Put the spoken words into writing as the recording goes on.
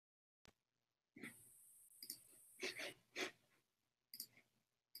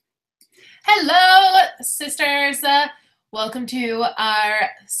sisters. Welcome to our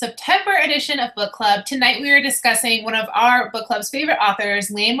September edition of Book Club. Tonight we are discussing one of our book club's favorite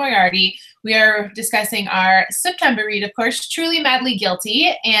authors, Liane Moriarty. We are discussing our September read, of course, Truly Madly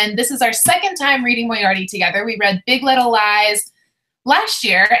Guilty, and this is our second time reading Moriarty together. We read Big Little Lies last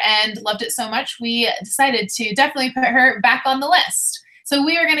year and loved it so much we decided to definitely put her back on the list. So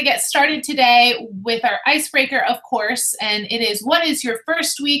we are going to get started today with our icebreaker, of course, and it is, what is your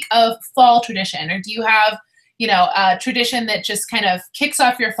first week of fall tradition? Or do you have, a tradition that just kind of kicks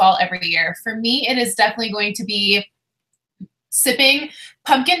off your fall every year? For me, it is definitely going to be sipping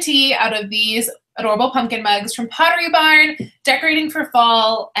pumpkin tea out of these adorable pumpkin mugs from Pottery Barn, decorating for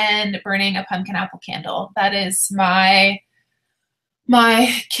fall, and burning a pumpkin apple candle. That is my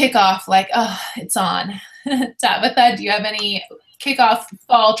kickoff, like, oh, it's on. Tabitha, do you have any kickoff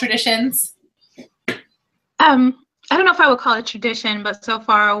fall traditions? I don't know if I would call it tradition, but so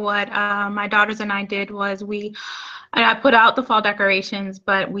far what my daughters and I did was I put out the fall decorations,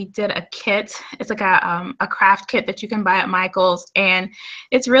 but we did a kit. It's like a craft kit that you can buy at Michael's, and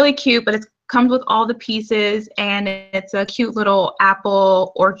it's really cute, but it comes with all the pieces, and it's a cute little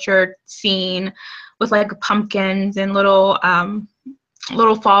apple orchard scene with like pumpkins and little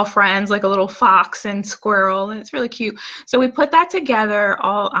fall friends, like a little fox and squirrel, and it's really cute. So we put that together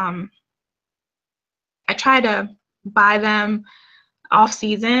all. I try to buy them off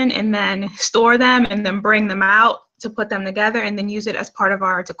season and then store them and then bring them out to put them together and then use it as part of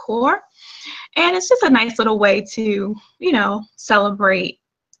our decor. And it's just a nice little way to, celebrate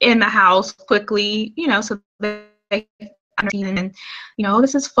in the house quickly, so they understand, and,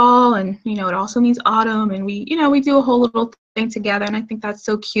 this is fall, and, it also means autumn, and we do a whole little thing together, and I think that's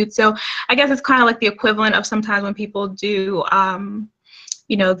so cute. So I guess it's kind of like the equivalent of sometimes when people do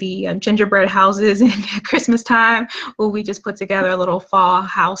the gingerbread houses at Christmas time, where we just put together a little fall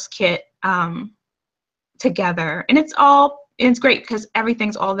house kit together. And it's great because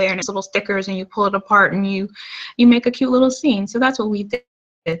everything's all there, and it's little stickers, and you pull it apart and you make a cute little scene. So that's what we did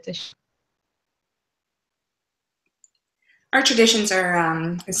this. Our traditions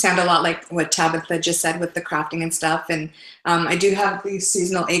are sound a lot like what Tabitha just said with the crafting and stuff. And I do have these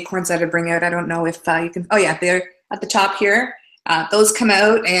seasonal acorns that I bring out. I don't know if you can. Oh yeah, they're at the top here. Those come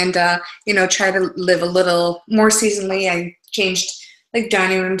out, and try to live a little more seasonally. I changed like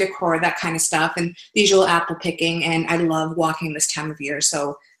dining room decor, that kind of stuff, and the usual apple picking. And I love walking this time of year,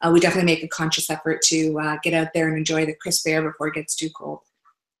 so we definitely make a conscious effort to get out there and enjoy the crisp air before it gets too cold.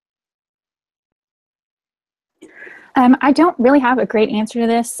 I don't really have a great answer to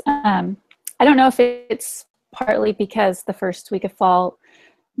this. I don't know if it's partly because the first week of fall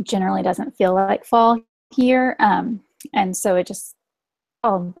generally doesn't feel like fall here. And so it just,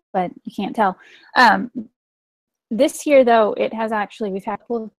 but you can't tell. This year, though, we've had a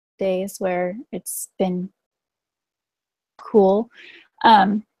couple of days where it's been cool.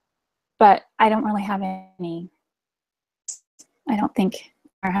 But I don't really have I don't think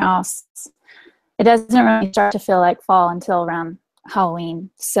our house, it doesn't really start to feel like fall until around Halloween.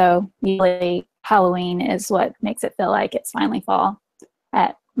 So usually Halloween is what makes it feel like it's finally fall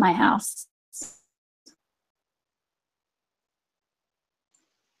at my house.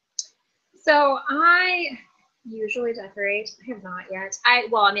 So I usually decorate. I have not yet. I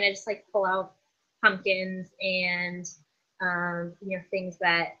just like pull out pumpkins and things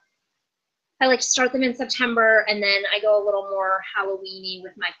that I like to start them in September, and then I go a little more Halloween-y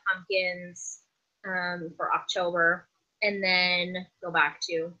with my pumpkins for October, and then go back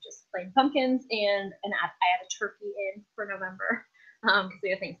to just plain pumpkins, and I add a turkey in for November because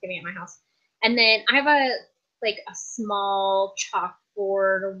we have Thanksgiving at my house, and then I have a small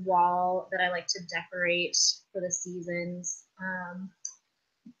chalkboard wall that I like to decorate for the seasons.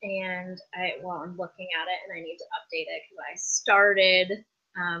 And I'm looking at it, and I need to update it because I started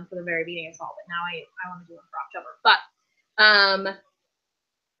for the very beginning of fall, but now I want to do it for October. But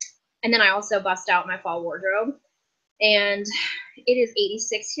and then I also bust out my fall wardrobe, and it is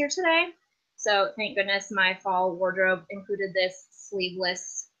 86 here today. So thank goodness my fall wardrobe included this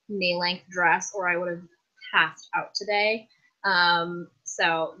sleeveless knee-length dress, or I would have passed out today.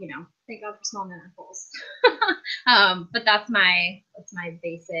 So thank God for small manacles. But that's my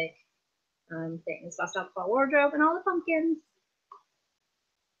basic thing, is bust out the fall wardrobe and all the pumpkins.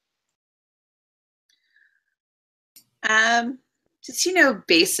 Just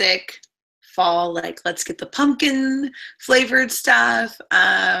basic fall, like let's get the pumpkin flavored stuff.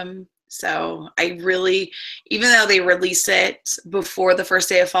 So I really, even though they release it before the first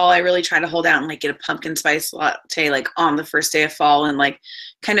day of fall, I really try to hold out and like get a pumpkin spice latte like on the first day of fall and like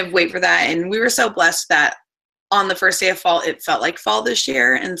kind of wait for that. And we were so blessed that on the first day of fall, it felt like fall this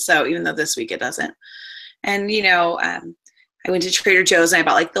year. And so even though this week it doesn't, And, you know, I went to Trader Joe's and I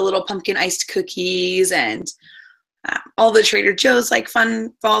bought like the little pumpkin iced cookies and all the Trader Joe's like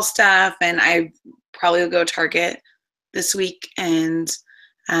fun fall stuff. And I probably will go to Target this week and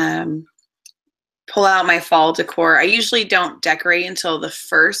pull out my fall decor. I usually don't decorate until the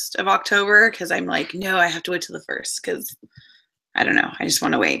 1st of October because I'm like, no, I have to wait till the 1st because I don't know. I just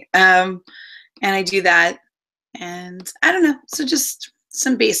want to wait. And I do that. And I don't know. So just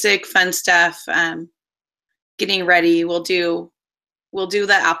some basic fun stuff. Getting ready. We'll do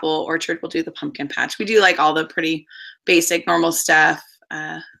the apple orchard. We'll do the pumpkin patch. We do like all the pretty basic normal stuff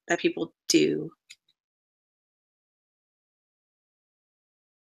that people do.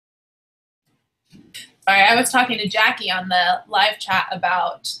 Sorry, I was talking to Jackie on the live chat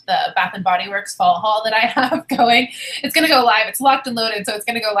about the Bath & Body Works fall haul that I have going. It's going to go live. It's locked and loaded, so it's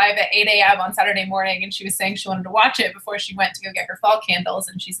going to go live at 8 a.m. on Saturday morning, and she was saying she wanted to watch it before she went to go get her fall candles,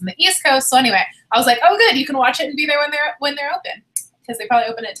 and she's in the East Coast. So anyway, I was like, oh, good, you can watch it and be there when they're open, because they probably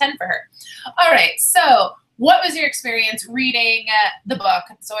open at 10 for her. All right, so what was your experience reading the book?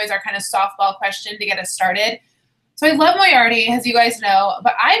 It's always our kind of softball question to get us started. So I love Moriarty, as you guys know,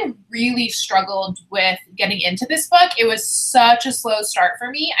 but I really struggled with getting into this book. It was such a slow start for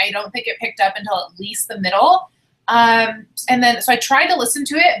me. I don't think it picked up until at least the middle. And then, so I tried to listen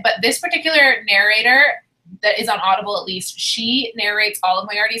to it, but this particular narrator that is on Audible, at least, she narrates all of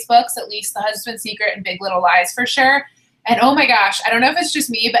Moriarty's books, at least The Husband's Secret and Big Little Lies for sure. And oh my gosh, I don't know if it's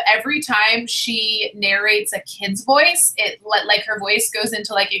just me, but every time she narrates a kid's voice, like her voice goes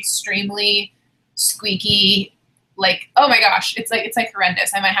into like extremely squeaky, like, oh my gosh, it's like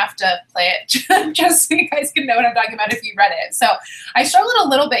horrendous. I might have to play it just so you guys can know what I'm talking about if you read it. So I struggled a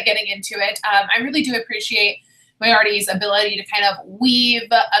little bit getting into it. I really do appreciate Moriarty's ability to kind of weave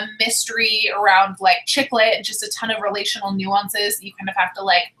a mystery around like chicklet and just a ton of relational nuances that you kind of have to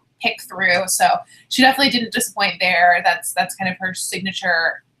like pick through. So she definitely didn't disappoint there. That's kind of her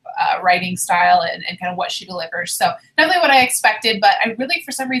signature writing style and kind of what she delivers. So definitely what I expected, but I really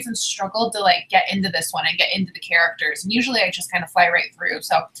for some reason struggled to like get into this one and get into the characters. And usually I just kind of fly right through.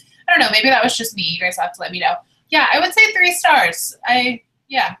 So I don't know, maybe that was just me. You guys have to let me know. Yeah, I would say 3 stars.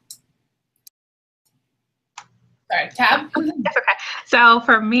 Yeah. Sorry, Tab? That's okay. So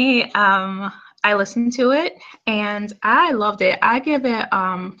for me, I listened to it and I loved it. I give it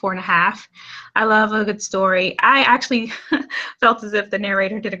 4.5. I love a good story. I actually felt as if the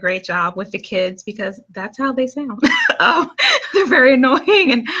narrator did a great job with the kids because that's how they sound. They're very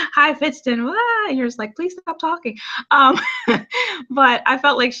annoying and high-pitched and you're just like, please stop talking. But I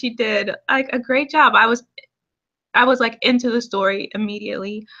felt like she did like a great job. I was like into the story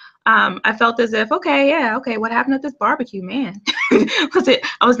immediately. I felt as if, okay, what happened at this barbecue, man? I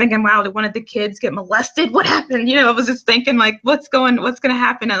was thinking, wow, did one of the kids get molested? What happened? You know, I was just thinking like, what's going to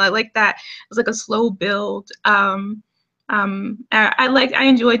happen? And I like that. It was like a slow build. I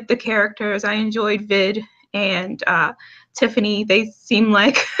enjoyed the characters. I enjoyed Vid and Tiffany. They seem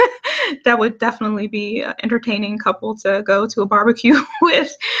like that would definitely be an entertaining couple to go to a barbecue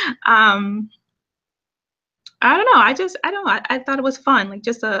with. I don't know. I thought it was fun. Like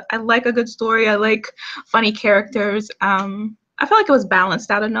I like a good story. I like funny characters. I feel like it was balanced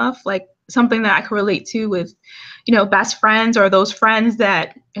out enough, like something that I could relate to with, you know, best friends or those friends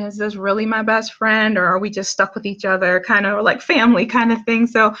that, is this really my best friend or are we just stuck with each other, kind of like family kind of thing.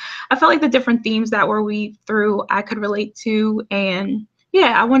 So I felt like the different themes that were weaved through I could relate to. And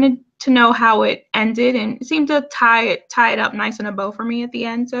yeah, I wanted to know how it ended and it seemed to tie it up nice in a bow for me at the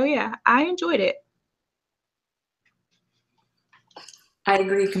end. So yeah, I enjoyed it. I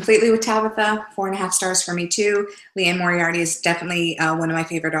agree completely with Tabitha. 4.5 stars for me too. Liane Moriarty is definitely one of my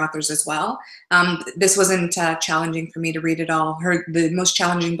favorite authors as well. This wasn't challenging for me to read at all. The most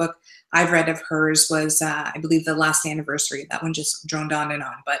challenging book I've read of hers was, I believe, The Last Anniversary. That one just droned on and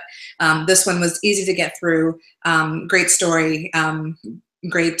on. But this one was easy to get through. Great story,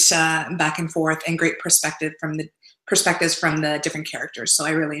 great back and forth, and great perspectives from the different characters. So I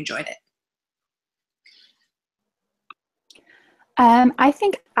really enjoyed it. I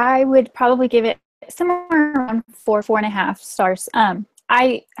think I would probably give it somewhere around 4.5 stars.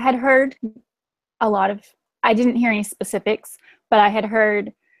 I had heard I didn't hear any specifics, but I had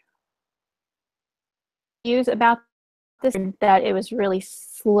heard views about this, that it was really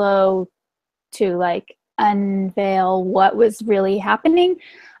slow to like unveil what was really happening.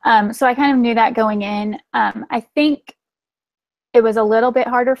 So I kind of knew that going in. I think it was a little bit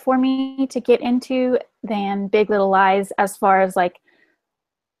harder for me to get into than Big Little Lies as far as like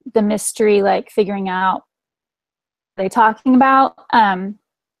the mystery, like figuring out what they're talking about.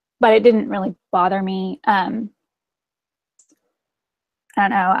 But it didn't really bother me. I don't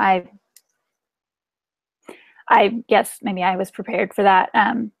know. I guess maybe I was prepared for that.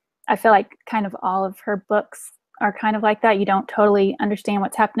 I feel like kind of all of her books are kind of like that. You don't totally understand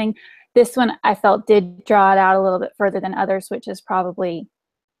what's happening. This one I felt did draw it out a little bit further than others, which is probably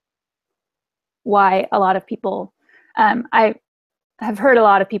why a lot of people, I have heard a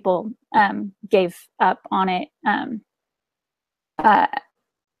lot of people gave up on it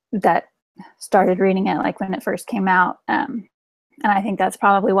that started reading it like when it first came out. And I think that's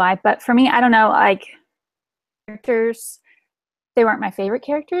probably why. But for me, I don't know, like characters, they weren't my favorite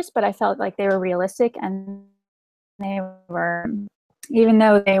characters, but I felt like they were realistic, and they were, even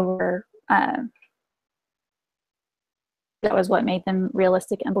though they were, that was what made them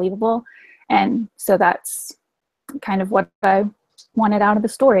realistic and believable. And so that's kind of what I wanted out of the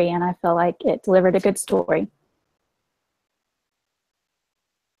story, and I feel like it delivered a good story.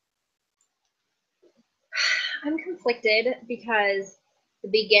 I'm conflicted because the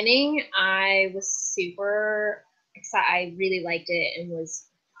beginning I was super excited. I really liked it and was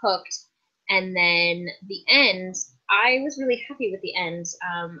hooked. And then the end, I was really happy with the end.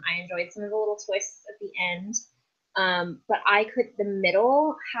 I enjoyed some of the little twists at the end. But the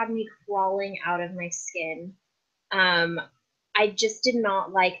middle had me crawling out of my skin. I just did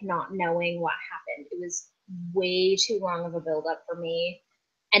not like not knowing what happened. It was way too long of a buildup for me.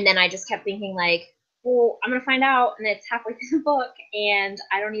 And then I just kept thinking like, well, I'm going to find out, and it's halfway through the book, and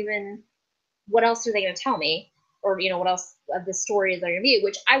I don't even, what else are they going to tell me? Or, you know, what else of the story is there going to be?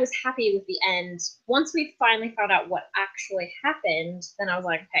 Which I was happy with the end. Once we finally found out what actually happened, then I was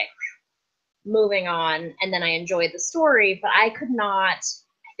like, okay, moving on. And then I enjoyed the story, but I could not,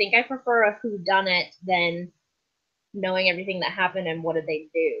 I think I prefer a whodunit than knowing everything that happened and what did they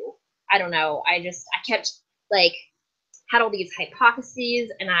do. I don't know. I kept like, had all these hypotheses,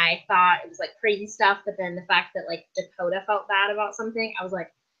 and I thought it was like crazy stuff, but then the fact that like Dakota felt bad about something, I was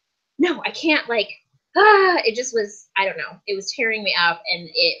like, no, I can't, like, it just was, I don't know, it was tearing me up, and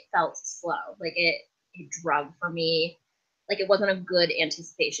it felt slow, like it drug for me, like it wasn't a good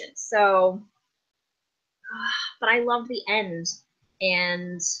anticipation. So but I loved the end,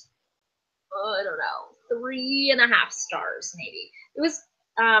 and I don't know, 3.5 stars maybe. It was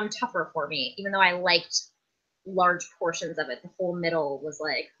tougher for me, even though I liked large portions of it. The whole middle was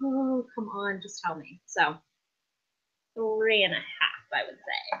like, oh, come on, just tell me. So 3.5, I would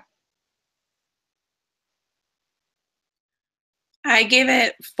say. I gave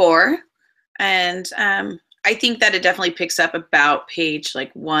it 4, and I think that it definitely picks up about page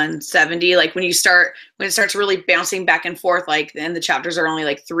like 170. Like when it starts really bouncing back and forth, like, and the chapters are only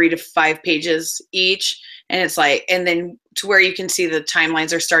like 3 to 5 pages each, and it's like, and then to where you can see the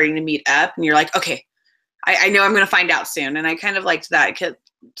timelines are starting to meet up, and you're like, okay, I know I'm going to find out soon. And I kind of liked that because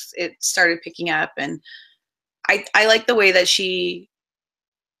it started picking up, and I like the way that she,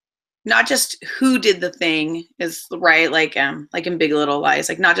 not just who did the thing is right, like in Big Little Lies,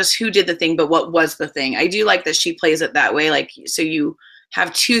 like not just who did the thing, but what was the thing. I do like that she plays it that way. Like, so you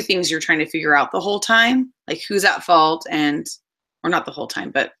have 2 things you're trying to figure out the whole time, like who's at fault, or not the whole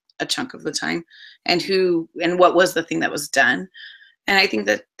time, but a chunk of the time, and what was the thing that was done. And I think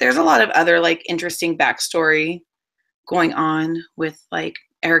that there's a lot of other like interesting backstory going on with like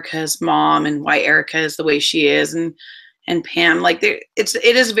Erika's mom and why Erika is the way she is, and Pam, like it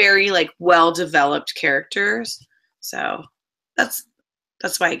is very like well developed characters. So that's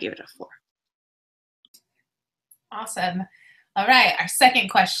why I gave it a 4. Awesome. All right, our second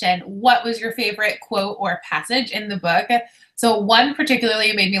question. What was your favorite quote or passage in the book? So one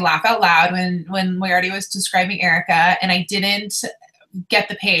particularly made me laugh out loud when Moriarty was describing Erika, and I didn't get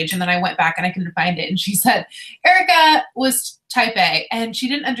the page, and then I went back and I couldn't find it, and she said, Erika was type A, and she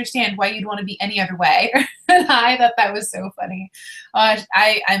didn't understand why you'd want to be any other way. And I thought that was so funny.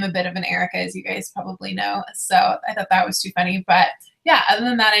 I'm a bit of an Erika, as you guys probably know, so I thought that was too funny. But yeah, other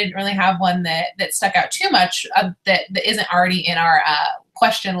than that, I didn't really have one that stuck out too much that isn't already in our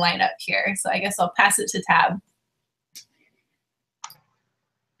question lineup here. So I guess I'll pass it to Tab.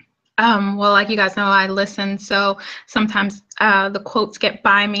 Well, like you guys know, I listen, so sometimes the quotes get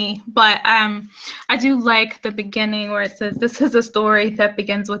by me, but I do like the beginning where it says, this is a story that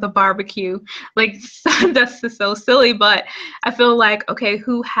begins with a barbecue. Like, that's just so silly, but I feel like, okay,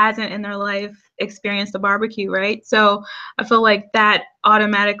 who hasn't in their life experienced a barbecue, right? So I feel like that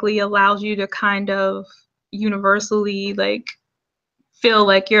automatically allows you to kind of universally, like, feel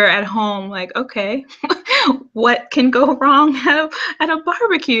like you're at home, like, okay, what can go wrong at a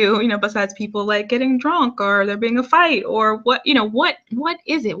barbecue, you know, besides people like getting drunk or there being a fight, or what, you know, what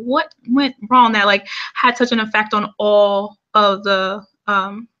is it? What went wrong that like had such an effect on all of the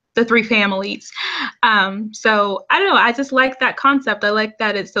 3 families? So I don't know, I just like that concept. I like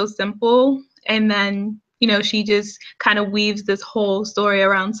that it's so simple, and then you know, she just kind of weaves this whole story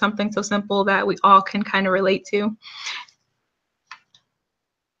around something so simple that we all can kind of relate to.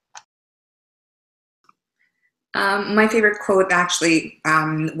 My favorite quote actually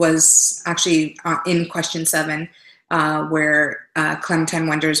was actually in question 7, where Clementine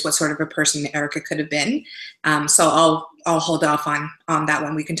wonders what sort of a person Erika could have been. So I'll hold off on that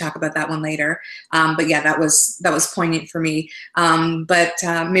one. We can talk about that one later. But yeah, that was poignant for me. But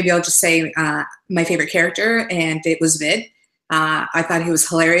maybe I'll just say my favorite character, and it was Vid. I thought he was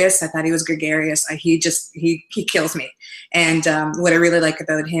hilarious. I thought he was gregarious. He kills me. And what I really like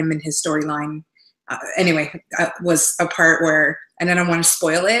about him and his storyline, was a part where, and I don't want to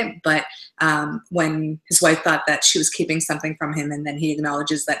spoil it, but when his wife thought that she was keeping something from him, and then he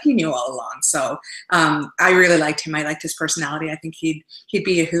acknowledges that he knew all along. So I really liked him. I liked his personality. I think he'd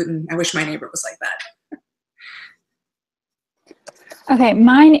be a hoot, and I wish my neighbor was like that. Okay,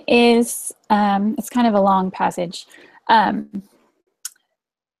 mine is, it's kind of a long passage.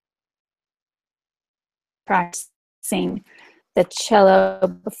 Practicing the cello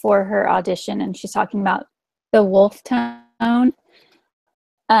before her audition, and she's talking about the wolf tone.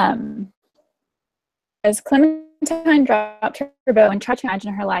 As Clementine dropped her bow and tried to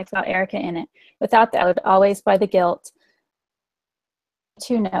imagine her life without Erika in it, without that, always by the guilt.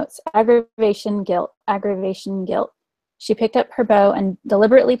 2 notes: aggravation, guilt, aggravation, guilt. She picked up her bow and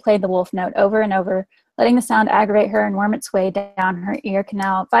deliberately played the wolf note over and over, letting the sound aggravate her and worm its way down her ear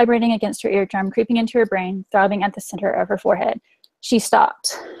canal, vibrating against her eardrum, creeping into her brain, throbbing at the center of her forehead. She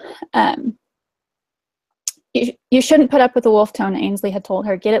stopped. You shouldn't put up with the wolf tone, Ainsley had told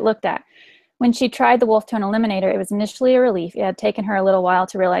her. Get it looked at. When she tried the wolf tone eliminator, it was initially a relief. It had taken her a little while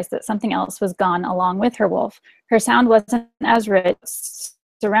to realize that something else was gone along with her wolf. Her sound wasn't as rich.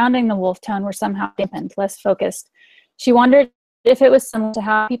 Surrounding the wolf tone were somehow dampened, less focused. She wondered if it was similar to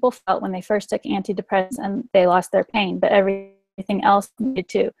how people felt when they first took antidepressants and they lost their pain, but everything else needed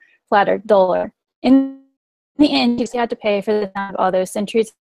to, flatter, duller. In the end, she had to pay for the sound of all those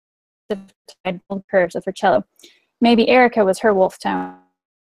centuries of curves of her cello. Maybe Erika was her wolf tone.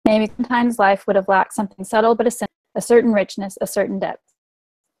 Maybe Clementine's life would have lacked something subtle but a certain richness, a certain depth.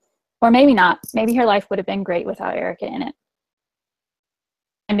 Or maybe not. Maybe her life would have been great without Erika in it.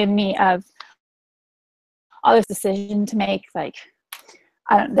 Reminded me of all this decision to make, like,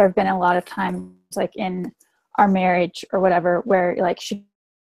 there have been a lot of times, like in our marriage or whatever, where like, should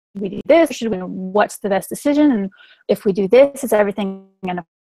we do this? Should we? What's the best decision? And if we do this, is everything gonna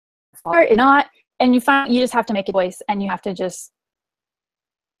fall apart? Or not? And you just have to make a choice, and you have to just.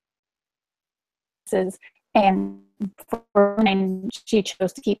 And she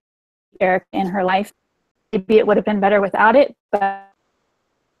chose to keep Erika in her life. Maybe it would have been better without it, but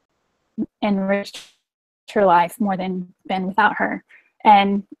enriched her life more than been without her.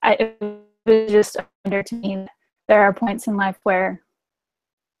 And it was just a reminder to me that there are points in life where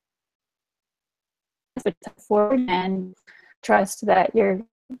forward and trust that you're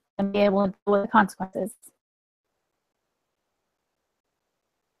going to be able to deal with the consequences.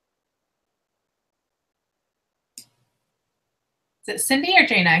 Is it Cindy or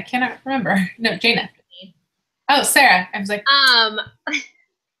Jana? I cannot remember. No, Jana. Oh, Sarah. I was like, all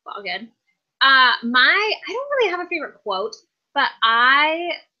good. I don't really have a favorite quote, but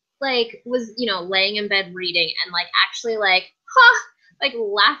I was, laying in bed reading and actually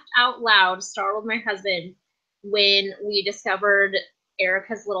laughed out loud, startled my husband when we discovered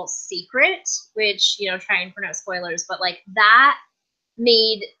Erika's little secret, which, trying for no spoilers, but that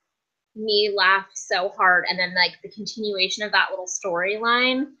made me laugh so hard. And then the continuation of that little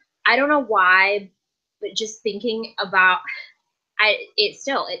storyline, I don't know why, but just thinking about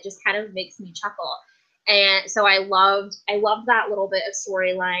it just kind of makes me chuckle. And so I loved that little bit of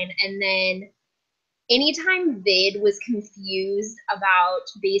storyline. And then anytime Vid was confused about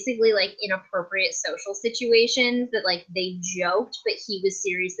basically inappropriate social situations that they joked, but he was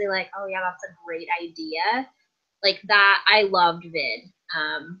seriously oh yeah, that's a great idea. That, I loved Vid,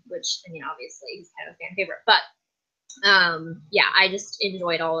 which, obviously he's kind of a fan favorite, but yeah, I just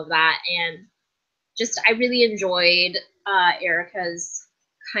enjoyed all of that. And I really enjoyed Erika's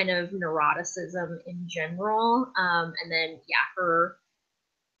kind of neuroticism in general. And then, yeah, her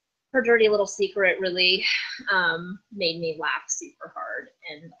dirty little secret really made me laugh super hard.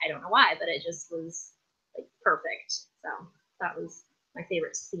 And I don't know why, but it just was perfect. So that was my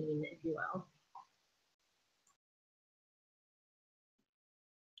favorite scene, if you will.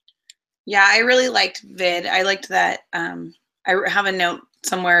 Yeah, I really liked Vid. I liked that. I have a note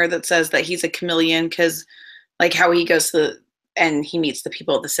somewhere that says that he's a chameleon because how he goes to and he meets the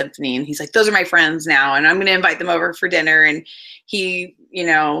people at the symphony, and he's like, those are my friends now, and I'm going to invite them over for dinner. And he, you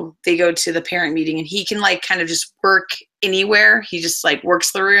know, they go to the parent meeting, and he can like kind of just work anywhere. He just like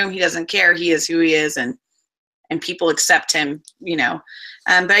works the room. He doesn't care. He is who he is, and people accept him, you know.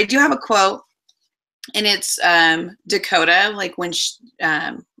 But I do have a quote, and it's Dakota, like when she,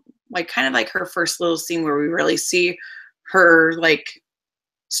 like kind of like her first little scene where we really see her like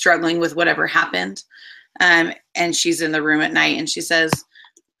struggling with whatever happened. And she's in the room at night, and she says,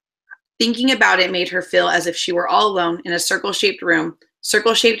 thinking about it made her feel as if she were all alone in a circle-shaped room,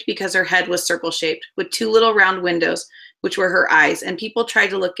 circle-shaped because her head was circle-shaped, with two little round windows, which were her eyes, and people tried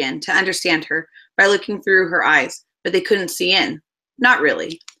to look in, to understand her, by looking through her eyes, but they couldn't see in. Not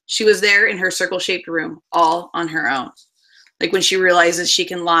really. She was there in her circle-shaped room, all on her own. Like when she realizes she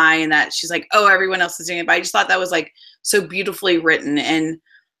can lie, and that she's like, oh, everyone else is doing it. But I just thought that was like so beautifully written, and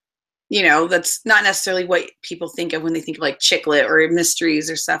you know, that's not necessarily what people think of when they think of like chick lit or mysteries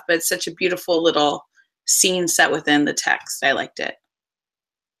or stuff, but it's such a beautiful little scene set within the text. I liked it.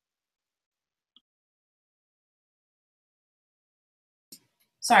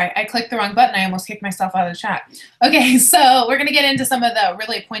 Sorry, I clicked the wrong button. I almost kicked myself out of the chat. Okay, so we're going to get into some of the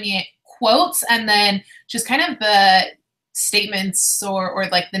really poignant quotes, and then just kind of the statements or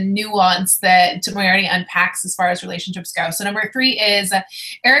like the nuance that Moriarty unpacks as far as relationships go. So number 3 is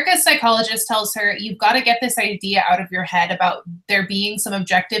Erika's psychologist tells her, you've got to get this idea out of your head about there being some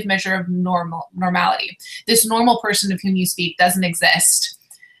objective measure of normality. This normal person of whom you speak doesn't exist.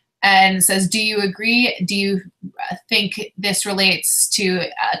 And says, do you agree? Do you think this relates to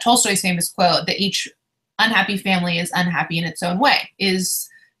Tolstoy's famous quote that each unhappy family is unhappy in its own way? Is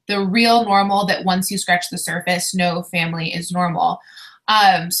the real normal that once you scratch the surface, no family is normal?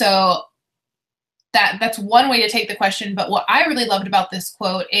 So that's one way to take the question. But what I really loved about this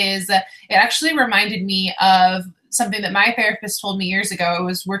quote is it actually reminded me of something that my therapist told me years ago. I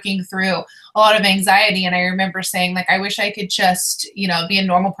was working through a lot of anxiety, and I remember saying, like, I wish I could just, you know, be a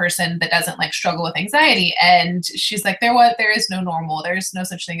normal person that doesn't like struggle with anxiety. And she's like, there is no normal. There's no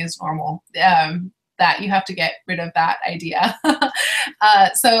such thing as normal. That you have to get rid of that idea.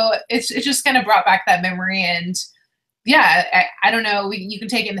 So it just kind of brought back that memory. And yeah, I don't know, you can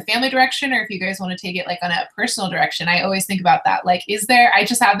take it in the family direction, or if you guys want to take it like on a personal direction. I always think about that. Like, I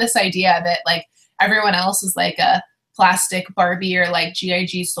just have this idea that like everyone else is like a plastic Barbie or like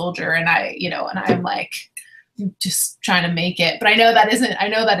GIG soldier, and I'm like just trying to make it. But I know that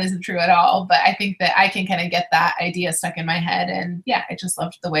isn't true at all. But I think that I can kind of get that idea stuck in my head. And yeah, I just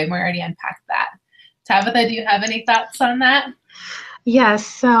loved the way Moriarty unpacked that. Tabitha, do you have any thoughts on that? Yes,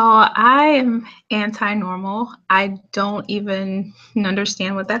 so I am anti-normal. I don't even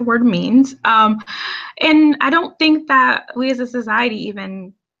understand what that word means. And I don't think that we as a society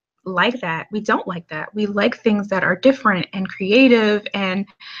even like that. We don't like that. We like things that are different and creative, and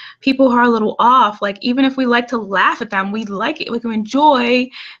people who are a little off. Like, even if we like to laugh at them, we like it. We can enjoy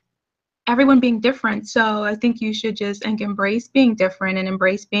everyone being different. So I think you should just embrace being different and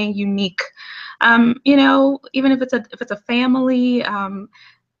embrace being unique. You know, even if it's a family,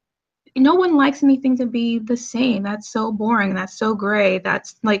 no one likes anything to be the same. That's so boring. That's so gray.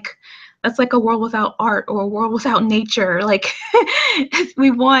 That's like a world without art or a world without nature. Like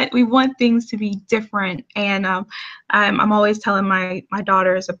we want things to be different. And I'm always telling my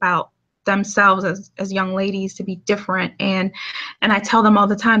daughters about themselves as young ladies to be different, and I tell them all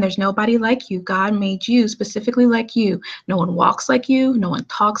the time, there's nobody like you. God made you specifically like you. No one walks like you, no one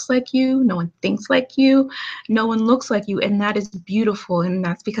talks like you, no one thinks like you, no one looks like you, and that is beautiful. And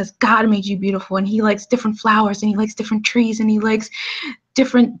that's because God made you beautiful, and he likes different flowers, and he likes different trees, and he likes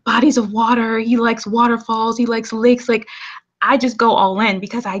different bodies of water. He likes waterfalls, he likes lakes. Like, I just go all in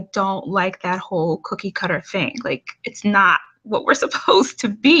because I don't like that whole cookie cutter thing. Like, it's not what we're supposed to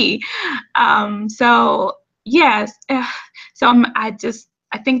be. So yes, I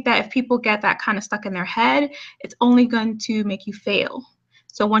think that if people get that kind of stuck in their head, it's only going to make you fail.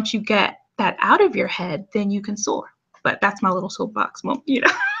 So once you get that out of your head, then you can soar. But that's my little soapbox moment, you know,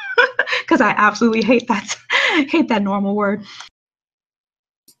 because I absolutely hate that normal word.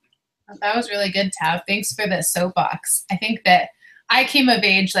 That was really good, Tab. Thanks for the soapbox. I think that I came of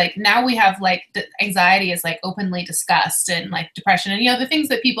age, like now we have like anxiety is like openly discussed, and like depression, and the things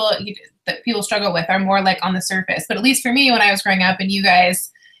that people struggle with are more like on the surface. But at least for me, when I was growing up, and you guys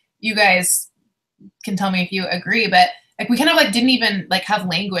can tell me if you agree, but like we kind of like didn't even like have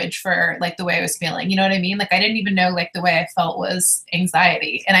language for like the way I was feeling. You know what I mean? Like I didn't even know like the way I felt was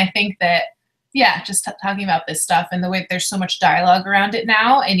anxiety. And I think that just talking about this stuff and the way that there's so much dialogue around it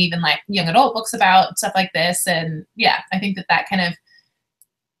now, and even like young adult books about stuff like this. And I think that kind of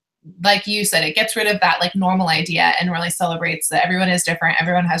like you said, it gets rid of that like normal idea and really celebrates that everyone is different.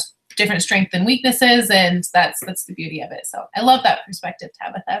 Everyone has different strengths and weaknesses, and that's the beauty of it. So I love that perspective,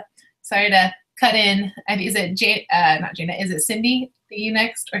 Tabitha. Sorry to cut in. Is it not Jana? Is it Cindy? You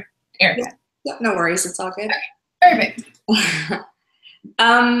next or Erika? Yeah, no worries. It's all good. Okay. Perfect.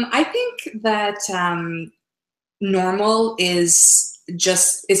 I think that normal is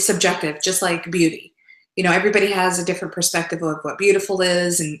subjective, just like beauty. You know, everybody has a different perspective of what beautiful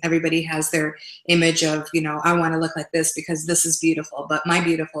is, and everybody has their image of, you know, I want to look like this because this is beautiful, but my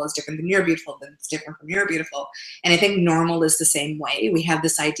beautiful is different than your beautiful, then it's different from your beautiful. And I think normal is the same way. We have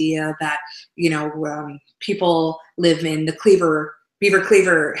this idea that, you know, people live in the Beaver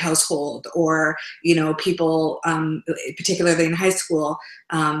Cleaver household, or, you know, people, particularly in high school,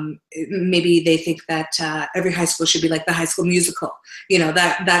 maybe they think that every high school should be like the High School Musical, you know,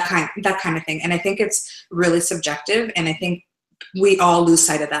 that kind of thing. And I think it's really subjective, and I think we all lose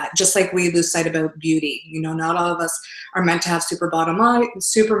sight of that, just like we lose sight about beauty. You know, not all of us are meant to have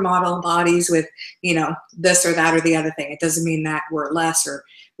supermodel bodies with, you know, this or that or the other thing. It doesn't mean that we're less, or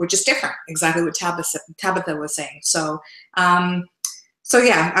we're just different. Exactly what Tabitha was saying. So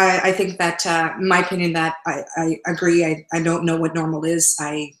yeah, I think that, my opinion, that I agree. I don't know what normal is.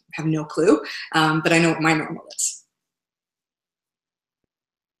 I have no clue, but I know what my normal is.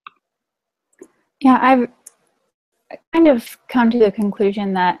 Yeah, I've kind of come to the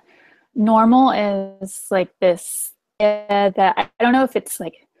conclusion that normal is like this, that I don't know if it's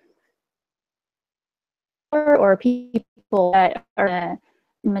like, or people that are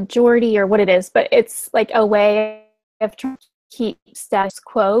the majority or what it is, but it's like a way of trying to keep status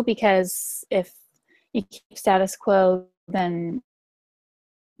quo, because if you keep status quo, then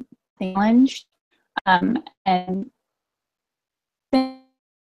challenged, and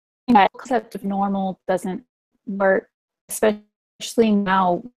that concept of normal doesn't work, especially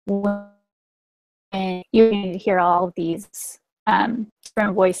now when you hear all of these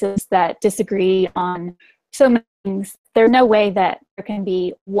different voices that disagree on so many things. There's no way that there can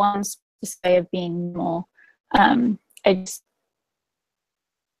be one specific way of being normal. I just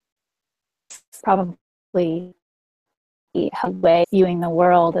probably a way of viewing the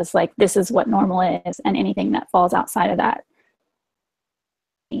world as like, this is what normal is, and anything that falls outside of that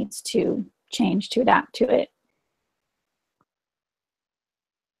needs to change to adapt to it.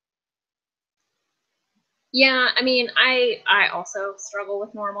 Yeah, I mean, I also struggle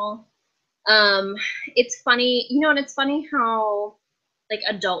with normal. It's funny, you know, and it's funny how like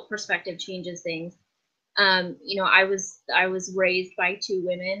adult perspective changes things. You know, I was raised by two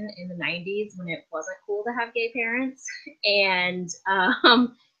women in the 90s when it wasn't cool to have gay parents, and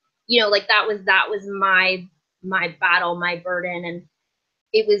you know, like that was my battle, my burden, and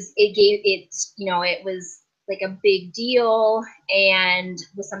it was like a big deal, and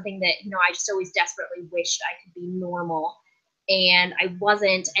was something that, you know, I just always desperately wished I could be normal, and I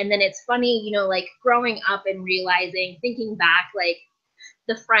wasn't. And then it's funny, you know, like growing up and realizing, thinking back, like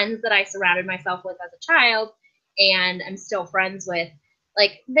the friends that I surrounded myself with as a child and I'm still friends with,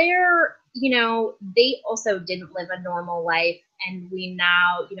 like they're, you know, they also didn't live a normal life. And we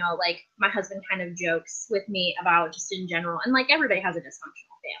now, you know, like my husband kind of jokes with me about just in general, and like everybody has a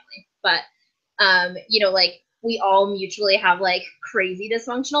dysfunctional family, but you know, like we all mutually have like crazy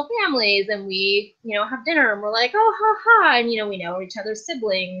dysfunctional families, and we, you know, have dinner and we're like, oh, ha, ha. And, you know, we know each other's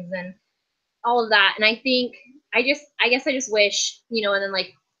siblings and all of that. And I think I guess I just wish, you know, and then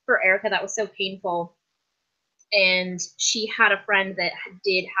like for Erika, that was so painful. And she had a friend that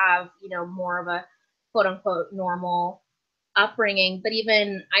did have, you know, more of a quote unquote normal upbringing. But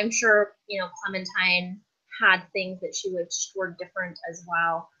even I'm sure, you know, Clementine had things that she wished were different as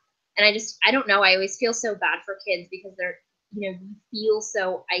well. And I don't know. I always feel so bad for kids because they're, you know, you feel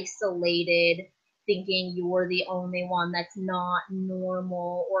so isolated, thinking you're the only one that's not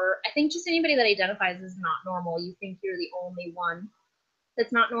normal. Or I think just anybody that identifies as not normal, you think you're the only one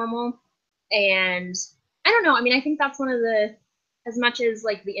that's not normal. And I don't know. I mean, I think that's one of the, as much as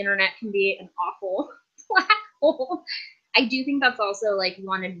like the internet can be an awful black hole, I do think that's also like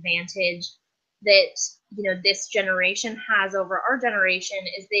one advantage that, you know, this generation has over our generation,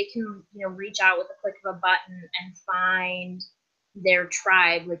 is they can, you know, reach out with a click of a button and find their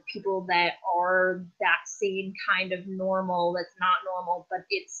tribe, like people that are that same kind of normal, that's not normal, but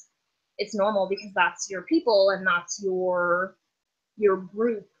it's normal because that's your people and that's your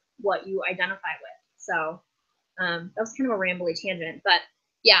group, what you identify with. So that was kind of a rambly tangent, but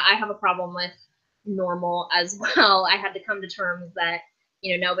yeah, I have a problem with normal as well. I had to come to terms that,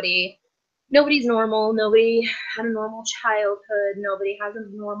 you know, nobody's normal. Nobody had a normal childhood. Nobody has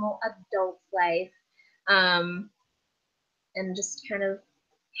a normal adult life. And just kind of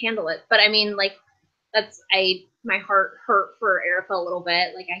handle it. But I mean, like, my heart hurt for Erika a little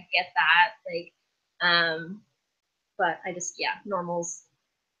bit. Like, I get that. Like, but I just, yeah,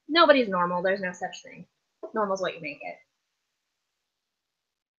 nobody's normal. There's no such thing. Normal's what you make it.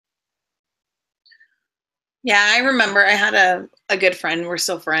 Yeah, I remember I had a good friend, we're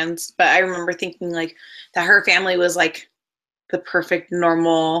still friends, but I remember thinking like that her family was like the perfect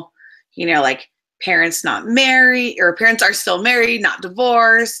normal, like parents not married, or parents are still married, not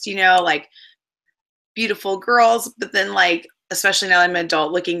divorced, like beautiful girls. But then like, especially now I'm an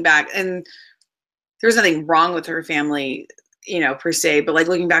adult looking back, and there was nothing wrong with her family, per se, but like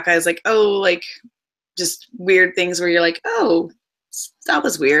looking back, I was like, oh, like just weird things where you're like, oh, that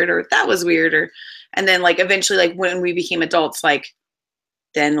was weird, or that was weird, and then like eventually, like when we became adults, like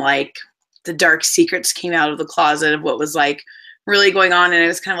then like the dark secrets came out of the closet of what was like really going on, and it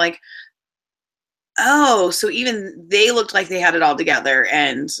was kind of like, oh, so even they looked like they had it all together,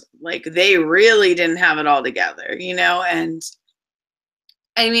 and like they really didn't have it all together, and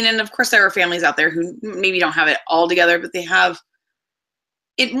I mean, and of course there are families out there who maybe don't have it all together, but they have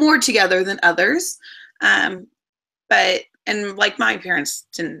it more together than others. But, and like my parents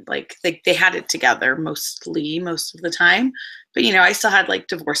didn't, like, they had it together most of the time. But, I still had like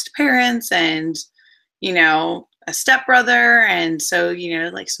divorced parents and, a stepbrother. And so,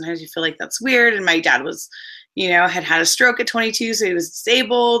 like sometimes you feel like that's weird. And my dad was, had a stroke at 22, so he was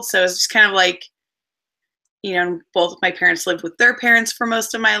disabled. So it's just kind of like, both of my parents lived with their parents for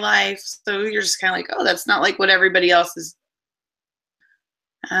most of my life. So you're just kind of like, oh, that's not like what everybody else is.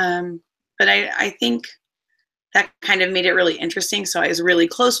 But I think that kind of made it really interesting. So I was really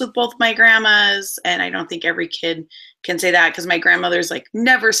close with both my grandmas, and I don't think every kid can say that, because my grandmothers like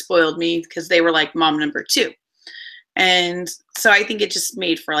never spoiled me, because they were like mom number 2. And so I think it just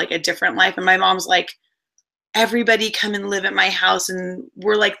made for like a different life. And my mom's like, everybody come and live at my house, and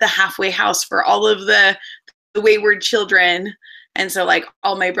we're like the halfway house for all of the wayward children. And so like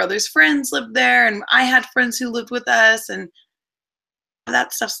all my brother's friends lived there, and I had friends who lived with us, and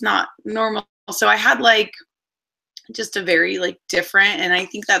that stuff's not normal. So I had like just a very like different, and I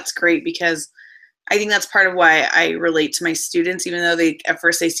think that's great, because I think that's part of why I relate to my students, even though at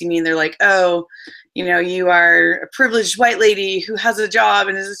first they see me and they're like, oh, you are a privileged white lady who has a job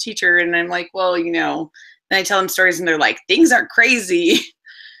and is a teacher. And I'm like, well, then I tell them stories and they're like, things are crazy,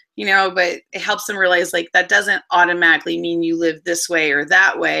 but it helps them realize like that doesn't automatically mean you live this way or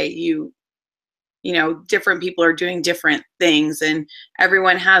that way. Different people are doing different things, and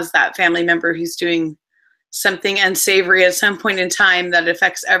everyone has that family member who's doing something unsavory at some point in time that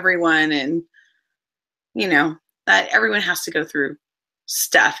affects everyone. And, that everyone has to go through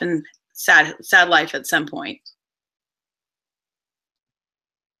stuff and sad life at some point.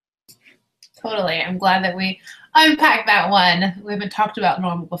 Totally. I'm glad that we unpacked that one. We haven't talked about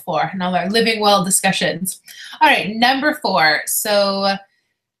normal before, and all our living well discussions. All right, number 4. So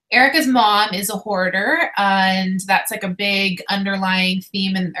Erika's mom is a hoarder, and that's like a big underlying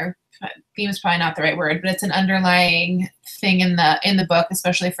theme, or theme is probably not the right word, but it's an underlying thing in the book,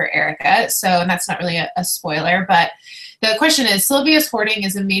 especially for Erika. So, and that's not really a spoiler, but the question is, Sylvia's hoarding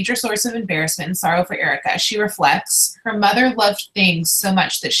is a major source of embarrassment and sorrow for Erika. She reflects, her mother loved things so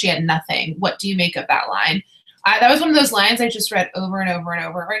much that she had nothing. What do you make of that line? That was one of those lines I just read over and over and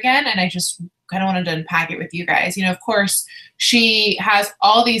over again, and I just kind of wanted to unpack it with you guys. Of course, she has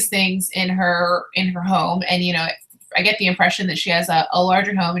all these things in her home, and I get the impression that she has a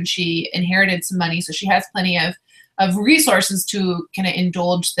larger home, and she inherited some money, so she has plenty of resources to kind of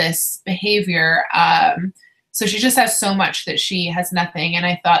indulge this behavior. So she just has so much that she has nothing. And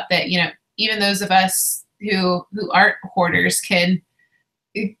I thought that, even those of us who aren't hoarders can,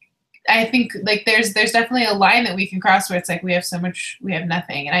 I think like there's definitely a line that we can cross where it's like we have so much, we have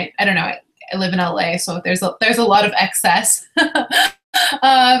nothing. And I don't know, I live in LA, so there's a lot of excess.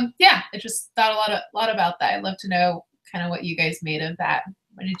 Yeah, I just thought a lot about that. I'd love to know kind of what you guys made of that.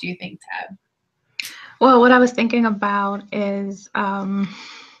 What did you think, Tab? Well, what I was thinking about is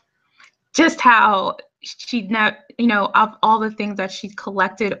just how she now, of all the things that she's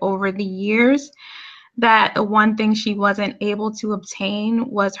collected over the years, that the one thing she wasn't able to obtain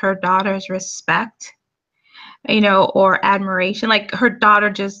was her daughter's respect, or admiration. Like her daughter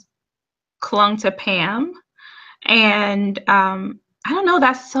just clung to Pam. And I don't know,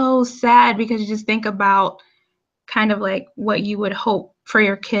 that's so sad, because you just think about kind of like what you would hope for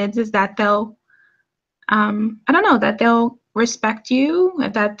your kids is that they'll, I don't know, that they'll respect you,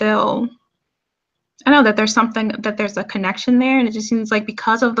 that they'll, I know that there's something, that there's a connection there. And it just seems like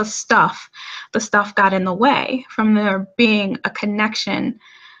because of the stuff got in the way from there being a connection.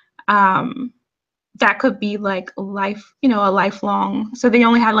 that could be like life, you know, a lifelong. So they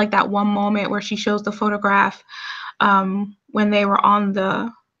only had like that one moment where she shows the photograph when they were on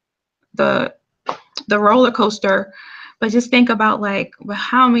the roller coaster. But just think about like, well,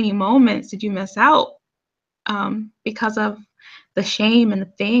 how many moments did you miss out because of the shame and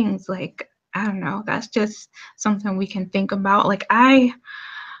the things? Like, I don't know, that's just something we can think about. Like I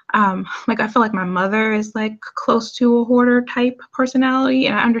feel like my mother is like close to a hoarder type personality,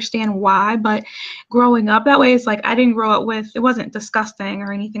 and I understand why, but growing up that way, it's like I didn't grow up with, it wasn't disgusting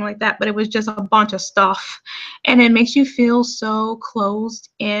or anything like that, but it was just a bunch of stuff, and it makes you feel so closed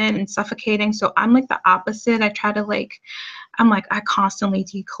in and suffocating. So I'm like the opposite. I try to like, I constantly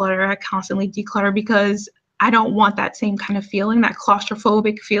declutter because I don't want that same kind of feeling, that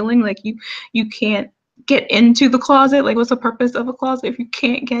claustrophobic feeling, like you can't get into the closet. Like, what's the purpose of a closet if you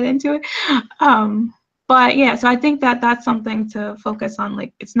can't get into it? But yeah, so I think that that's something to focus on.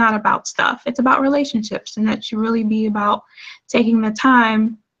 Like, it's not about stuff, it's about relationships, and that should really be about taking the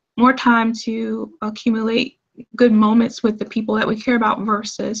time, more time to accumulate good moments with the people that we care about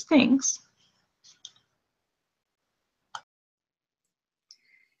versus things.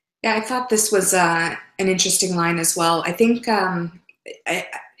 Yeah, I thought this was an interesting line as well. I think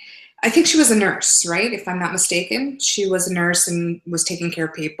I think she was a nurse, right? If I'm not mistaken, she was a nurse and was taking care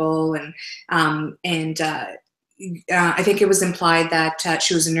of people, and I think it was implied that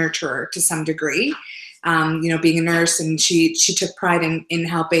she was a nurturer to some degree. You know, being a nurse, and she took pride in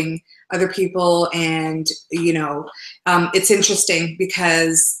helping other people, and you know, it's interesting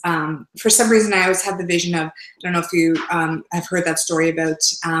because for some reason I always have the vision of, I don't know if you have heard that story about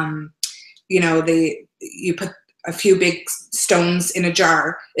you know, you put a few big stones in a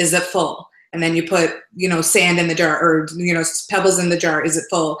jar, is it full? And then you put, you know, sand in the jar, or, you know, pebbles in the jar, is it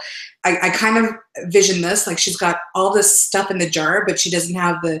full? I kind of vision this, like she's got all this stuff in the jar, but she doesn't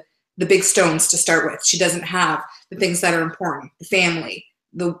have the big stones to start with. She doesn't have the things that are important, the family,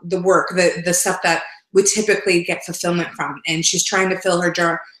 the work, the stuff that we typically get fulfillment from. And she's trying to fill her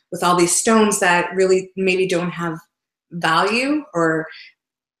jar with all these stones that really maybe don't have value, or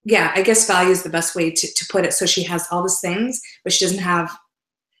yeah, I guess value is the best way to put it. So she has all these things, but she has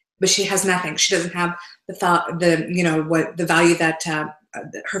nothing. She doesn't have you know, what the value that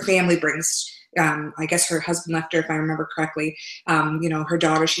her family brings. I guess her husband left her, if I remember correctly. You know, her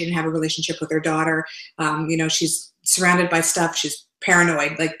daughter, she didn't have a relationship with her daughter. You know, she's surrounded by stuff. She's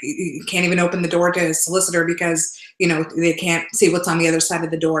paranoid. Like, you can't even open the door to a solicitor because, you know, they can't see what's on the other side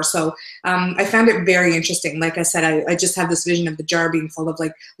of the door. So I found it very interesting. Like I said, I just have this vision of the jar being full of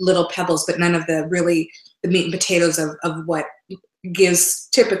like little pebbles, but none of the meat and potatoes of what gives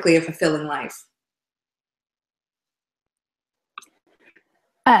typically a fulfilling life.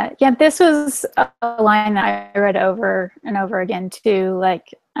 Yeah, this was a line that I read over and over again too, like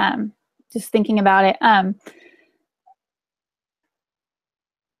just thinking about it.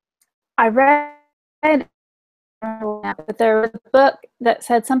 I read, but there was a book that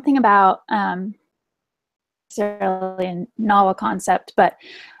said something about necessarily a novel concept, but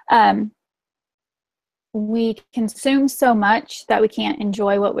we consume so much that we can't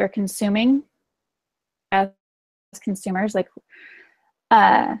enjoy what we're consuming as consumers. Like,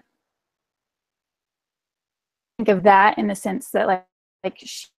 think of that in the sense that like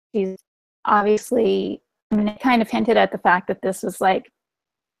she's obviously, I mean, it kind of hinted at the fact that this was like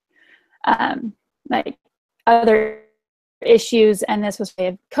other issues, and this was a way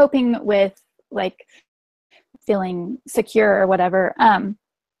of coping with like feeling secure or whatever.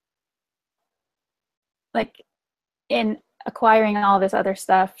 Like, in acquiring all this other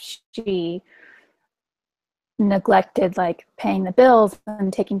stuff, she neglected like paying the bills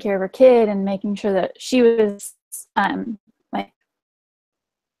and taking care of her kid and making sure that she was and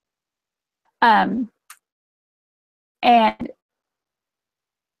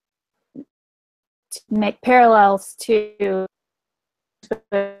to make parallels to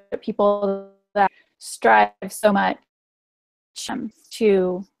people that strive so much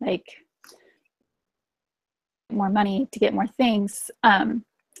to like more money, to get more things,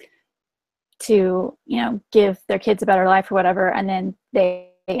 to, you know, give their kids a better life or whatever, and then they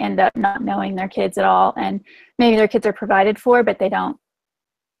end up not knowing their kids at all, and maybe their kids are provided for, but they don't,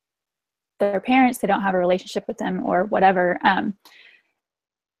 their parents, they don't have a relationship with them or whatever. I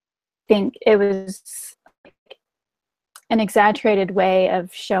think it was an exaggerated way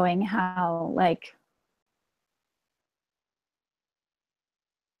of showing how like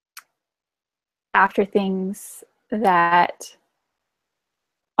after things that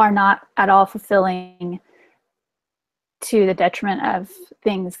are not at all fulfilling, to the detriment of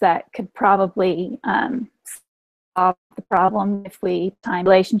things that could probably solve the problem if we time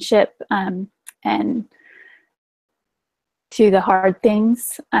relationship, and to the hard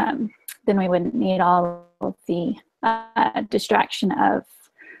things, then we wouldn't need all of the distraction of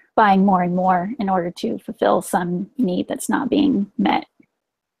buying more and more in order to fulfill some need that's not being met.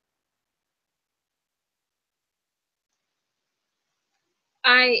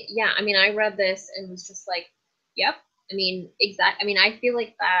 Yeah, I mean, I read this and was just like, yep. I mean, I mean, I feel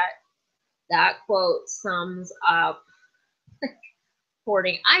like that quote sums up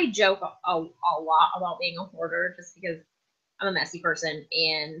hoarding. I joke a lot about being a hoarder just because I'm a messy person,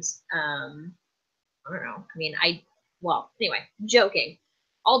 and I don't know. I mean, well, anyway, joking.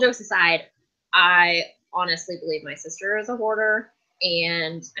 All jokes aside, I honestly believe my sister is a hoarder,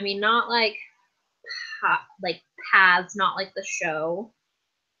 and I mean, not like paths, not like the show,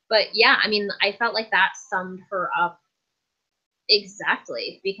 but yeah, I mean, I felt like that summed her up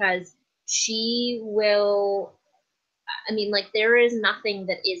exactly, because she will, I mean, like, there is nothing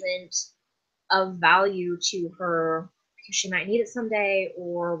that isn't of value to her because she might need it someday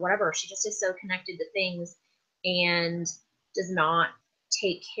or whatever. She just is so connected to things and does not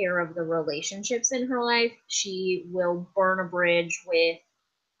take care of the relationships in her life. She will burn a bridge with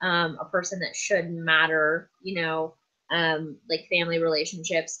a person that should matter, you know, like family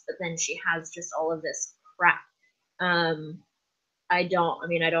relationships, but then she has just all of this crap. I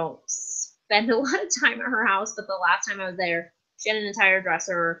don't spend a lot of time at her house, but the last time I was there, she had an entire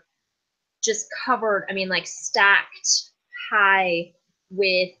dresser just covered, I mean, like stacked high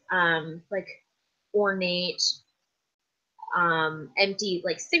with like ornate empty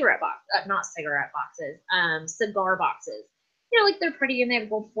like not cigarette boxes, cigar boxes. You know, like they're pretty and they have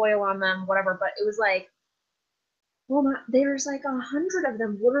gold foil on them, whatever, but it was like, well, there's like 100 of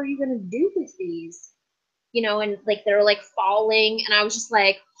them. What are you gonna do with these? You know, and like they're like falling, and I was just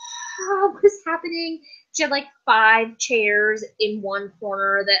like, oh, what is happening? She had like 5 chairs in one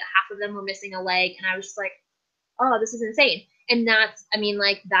corner that half of them were missing a leg, and I was just like, oh, this is insane. And that's, I mean,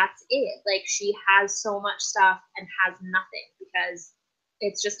 like, that's it. Like, she has so much stuff and has nothing because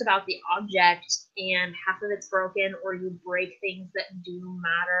it's just about the object, and half of it's broken, or you break things that do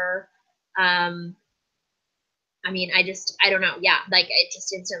matter. I mean, I don't know. Yeah, like, it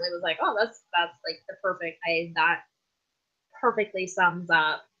just instantly was like, oh, that's like the perfect, that perfectly sums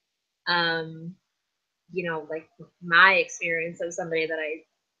up, you know, like my experience of somebody that I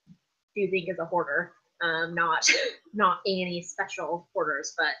do think is a hoarder. Not any special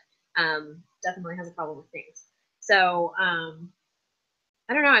hoarders, but definitely has a problem with things. So I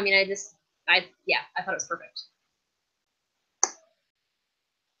don't know. I mean, I thought it was perfect.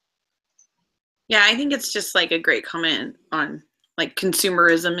 Yeah, I think it's just like a great comment on like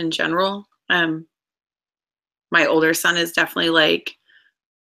consumerism in general. My older son is definitely like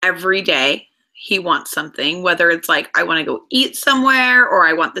every day he wants something, whether it's like, I want to go eat somewhere or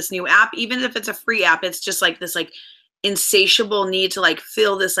I want this new app, even if it's a free app, it's just like this like insatiable need to like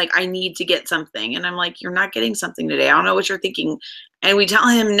feel this, like, I need to get something. And I'm like, you're not getting something today. I don't know what you're thinking. And we tell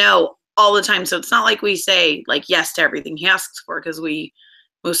him no all the time. So it's not like we say like yes to everything he asks for, because we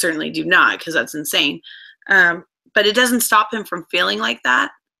most certainly do not, because that's insane. But it doesn't stop him from feeling like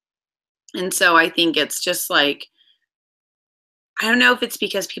that. And so I think it's just like, I don't know if it's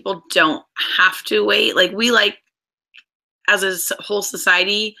because people don't have to wait. Like, we like, as a whole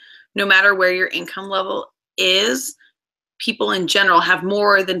society, no matter where your income level is, people in general have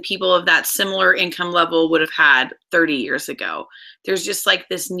more than people of that similar income level would have had 30 years ago. There's just like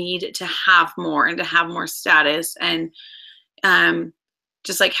this need to have more and to have more status. And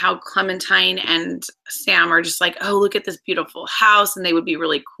just like how Clementine and Sam are just like, oh, look at this beautiful house. And they would be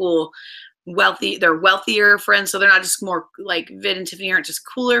really cool. They're wealthier friends, so they're not just more like Vid and Tiffany aren't just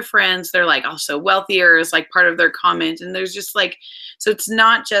cooler friends, they're like also wealthier is like part of their comment. And there's just like, so it's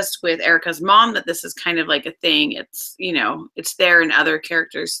not just with Erika's mom that this is kind of like a thing, it's, you know, it's there in other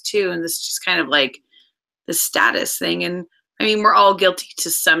characters too, and this is just kind of like the status thing. And I mean, we're all guilty to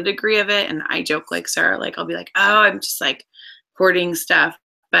some degree of it, and I joke like Sarah, like I'll be like, oh, I'm just like hoarding stuff,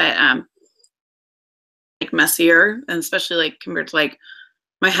 but like messier, and especially like compared to like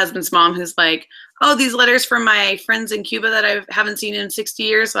my husband's mom, who's like, oh, these letters from my friends in Cuba that I haven't seen in 60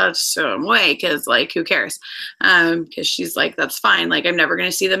 years, I'll just throw them away because, like, who cares? Because she's like, that's fine. Like, I'm never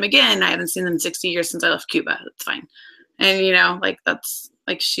going to see them again. I haven't seen them in 60 years since I left Cuba. That's fine. And, you know, like, that's,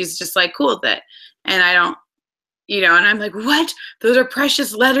 like, she's just, like, cool with it. And I don't, you know, and I'm like, what? Those are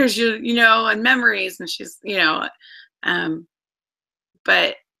precious letters, you know, and memories. And she's, you know,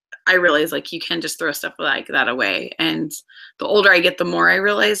 but I realize like you can just throw stuff like that away. And the older I get, the more I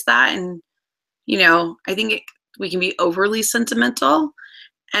realize that. And, you know, I think we can be overly sentimental.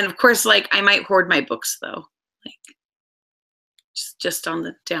 And of course, like I might hoard my books though. Like just on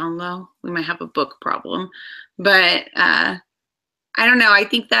the down low. We might have a book problem, but I don't know. I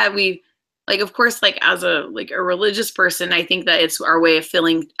think that we, like, of course, like as a religious person, I think that it's our way of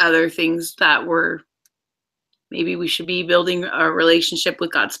filling other things that maybe we should be building a relationship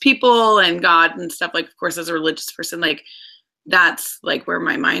with God's people and God and stuff. Like, of course, as a religious person, like that's like where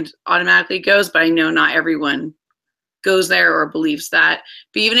my mind automatically goes, but I know not everyone goes there or believes that.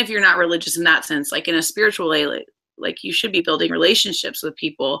 But even if you're not religious in that sense, like in a spiritual way, like you should be building relationships with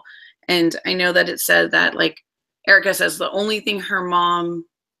people. And I know that it said that, like Erika says, the only thing her mom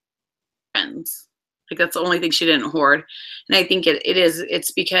friends, like that's the only thing she didn't hoard. And I think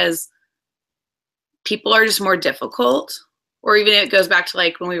it's because people are just more difficult. Or even it goes back to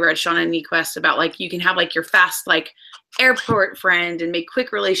like when we read Shauna and Nequest about like you can have like your fast like airport friend and make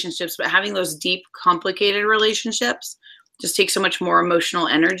quick relationships, but having those deep, complicated relationships just takes so much more emotional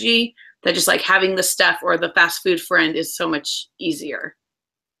energy that just like having the stuff or the fast food friend is so much easier.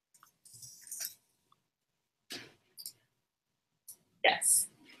 Yes.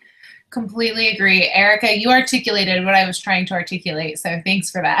 Completely agree. Erika, you articulated what I was trying to articulate, so thanks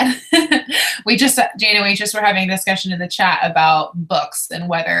for that. Jane and we just were having a discussion in the chat about books and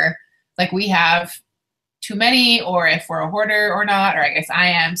whether like we have too many or if we're a hoarder or not, or I guess I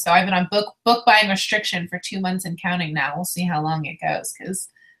am. So I've been on book buying restriction for 2 months and counting now. We'll see how long it goes because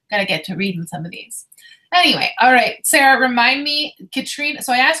I've got to get to reading some of these. Anyway, all right, Sarah, remind me, Katrina.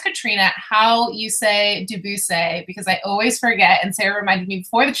 So I asked Katrina how you say Debussy because I always forget, and Sarah reminded me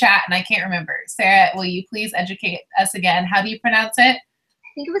before the chat, and I can't remember. Sarah, will you please educate us again? How do you pronounce it? I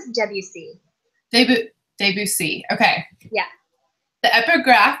think it was Debussy. Debussy. Okay. Yeah. The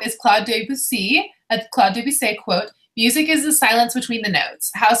epigraph is Claude Debussy, a Claude Debussy quote. Music is the silence between the notes.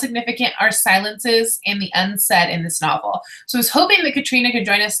 How significant are silences and the unsaid in this novel? So I was hoping that Katrina could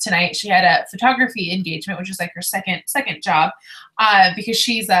join us tonight. She had a photography engagement, which is like her second job, because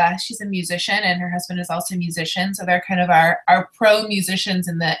she's a musician and her husband is also a musician. So they're kind of our pro musicians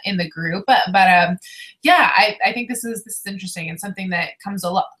in the group. But yeah, I think this is interesting and something that comes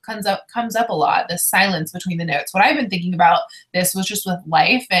up a lot. The silence between the notes. What I've been thinking about this was just with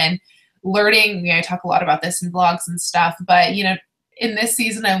life and learning. I talk a lot about this in blogs and stuff, but in this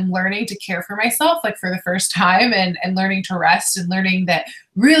season, I'm learning to care for myself, like for the first time, and learning to rest and learning that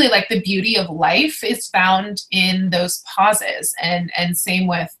really like the beauty of life is found in those pauses, and same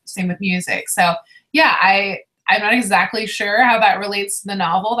with music. So yeah, I'm not exactly sure how that relates to the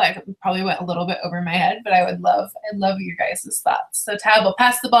novel. That probably went a little bit over my head, but I'd love your guys' thoughts. So Tab, I'll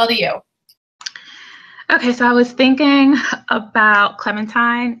pass the ball to you. Okay, so I was thinking about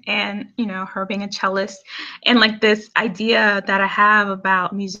Clementine and, her being a cellist, and like this idea that I have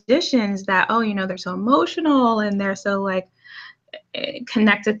about musicians that, they're so emotional and they're so like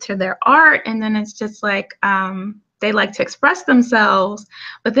connected to their art. And then it's just like, they like to express themselves.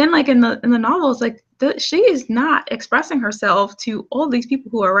 But then like in the novels, like she is not expressing herself to all these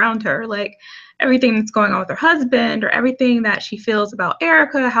people who are around her. Like everything that's going on with her husband or everything that she feels about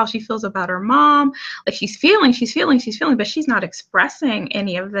Erika, how she feels about her mom, like she's feeling, but she's not expressing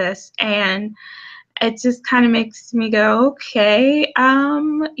any of this. And it just kind of makes me go, okay,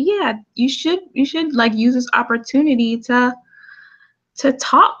 yeah, you should like use this opportunity to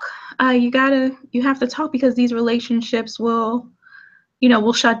talk. You have to talk, because these relationships will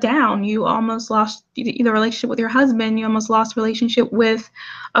shut down. You almost lost the relationship with your husband. You almost lost relationship with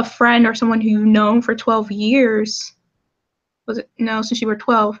a friend or someone who you've known for 12 years. Was it? No, since you were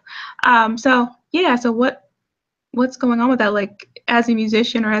 12. So yeah, so what's going on with that? Like as a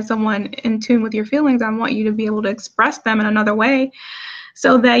musician or as someone in tune with your feelings, I want you to be able to express them in another way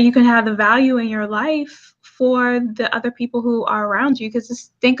so that you can have the value in your life for the other people who are around you. Because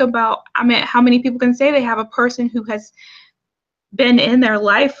just think about, how many people can say they have a person who has been in their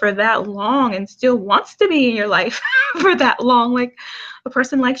life for that long and still wants to be in your life for that long? Like a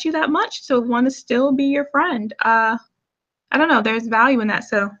person likes you that much, so want to still be your friend. I don't know, there's value in that.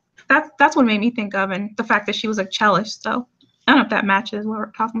 So that's what made me think of, and the fact that she was a cellist. So I don't know if that matches what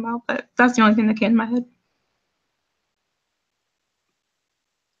we're talking about, but that's the only thing that came in my head.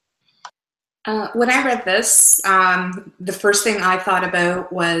 When I read this, the first thing I thought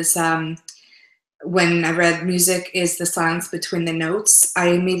about was when I read music is the silence between the notes, I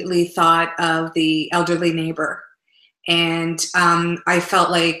immediately thought of the elderly neighbor. And I felt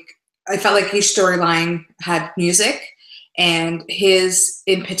like each storyline had music, and his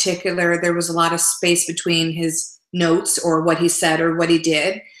in particular, there was a lot of space between his notes or what he said or what he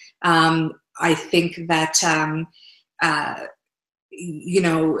did. I think that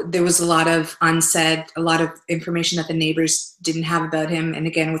there was a lot of unsaid, a lot of information that the neighbors didn't have about him. And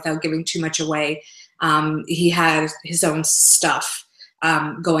again, without giving too much away, he had his own stuff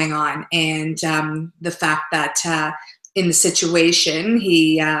going on, and the fact that in the situation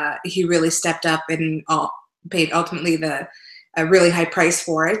he really stepped up and paid ultimately a really high price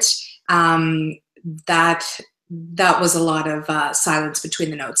for it. That was a lot of silence between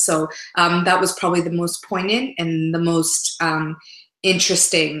the notes. So that was probably the most poignant and the most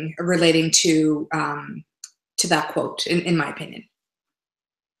interesting relating to that quote, in my opinion.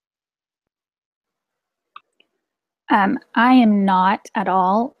 I am not at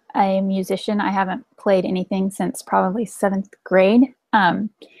all a musician. I haven't played anything since probably 7th grade. But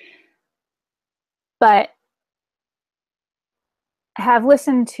I have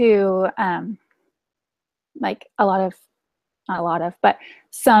listened to like not a lot of, but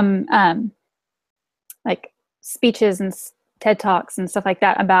some like speeches and TED Talks and stuff like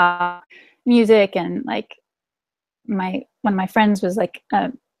that about music, and like one of my friends was like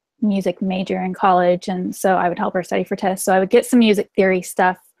a music major in college, and so I would help her study for tests. So I would get some music theory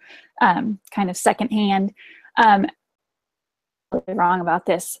stuff kind of secondhand. Really wrong about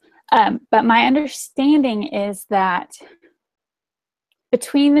this, but my understanding is that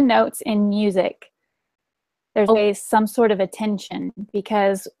between the notes in music, there's always some sort of a tension,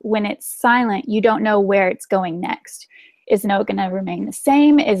 because when it's silent, you don't know where it's going next. Is the note going to remain the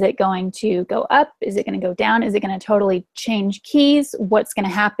same? Is it going to go up? Is it going to go down? Is it going to totally change keys? What's going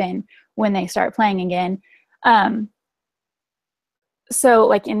to happen when they start playing again? So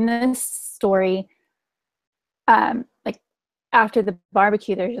like in this story, like after the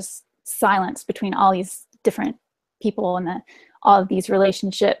barbecue, there's just silence between all these different people and all of these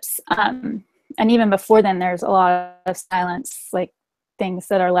relationships. And even before then, there's a lot of silence, like things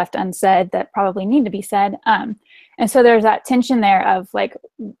that are left unsaid that probably need to be said. And so there's that tension there of like,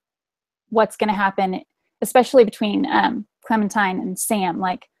 what's going to happen, especially between Clementine and Sam.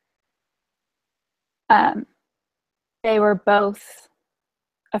 Like, they were both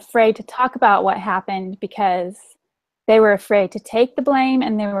afraid to talk about what happened because they were afraid to take the blame,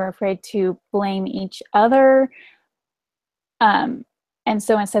 and they were afraid to blame each other. And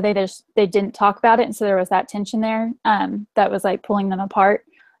so instead they didn't talk about it. And so there was that tension there that was like pulling them apart.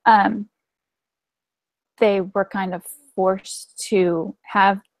 They were kind of forced to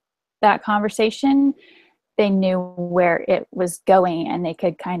have that conversation. They knew where it was going, and they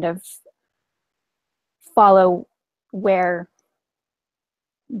could kind of follow where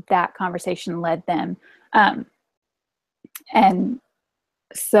that conversation led them. And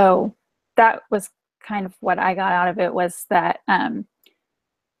so that was kind of what I got out of it, was that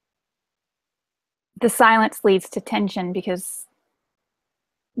the silence leads to tension because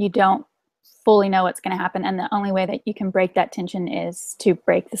you don't fully know what's going to happen, and the only way that you can break that tension is to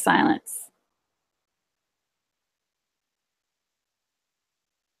break the silence.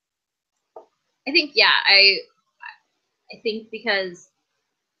 I think, yeah, I think because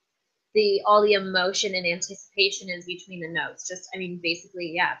all the emotion and anticipation is between the notes. Just, I mean,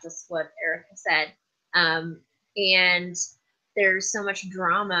 basically, yeah, just what Erika said. And there's so much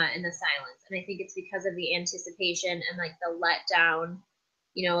drama in the silence. And I think it's because of the anticipation and like the letdown,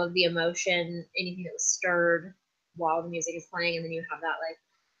 you know, of the emotion, anything that was stirred while the music is playing. And then you have that, like,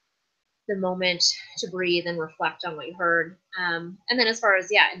 the moment to breathe and reflect on what you heard. And then as far as,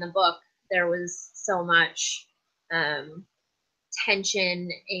 yeah, in the book, there was so much tension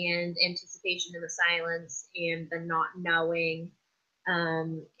and anticipation in the silence and the not knowing,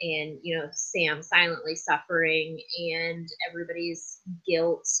 and, you know, Sam silently suffering and everybody's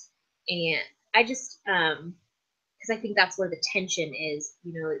guilt. And I just, because I think that's where the tension is,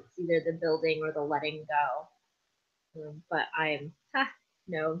 you know, it's either the building or the letting go. But I'm,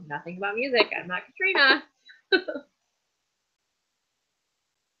 know nothing about music. I'm not Katrina.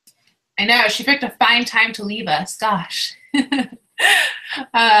 I know, she picked a fine time to leave us. Gosh.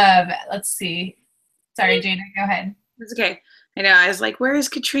 Let's see. Sorry, Jana, go ahead. It's okay. I know. I was like, where is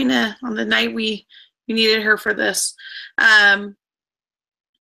Katrina on the night we needed her for this? I'm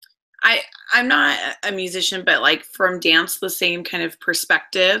not a musician, but like from dance, the same kind of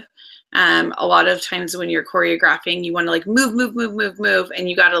perspective. A lot of times when you're choreographing, you want to like move, and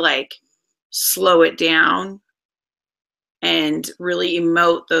you got to like slow it down and really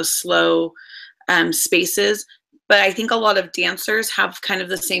emote those slow spaces. But I think a lot of dancers have kind of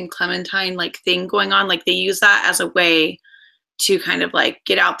the same Clementine like thing going on. Like they use that as a way to kind of like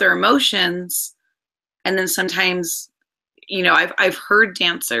get out their emotions. And then sometimes, you know, I've heard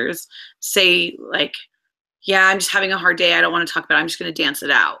dancers say like, yeah, I'm just having a hard day. I don't want to talk about it. I'm just going to dance it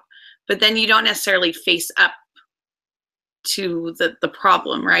out. But then you don't necessarily face up to the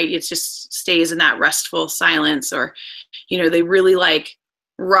problem, right? It just stays in that restful silence, or, you know, they really like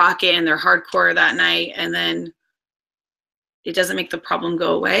rock it and they're hardcore that night, and then it doesn't make the problem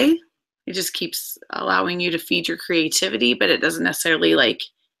go away. It just keeps allowing you to feed your creativity, but it doesn't necessarily like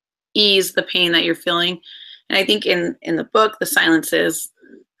ease the pain that you're feeling. And I think in the book, the silences,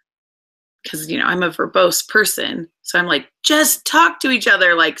 because, you know, I'm a verbose person, so I'm like, just talk to each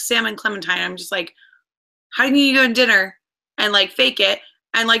other, like Sam and Clementine. I'm just like, how do you go to dinner and like fake it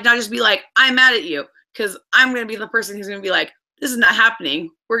and like not just be like, I'm mad at you, because I'm going to be the person who's going to be like, this is not happening.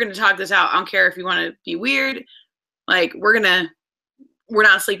 We're going to talk this out. I don't care if you want to be weird. Like, we're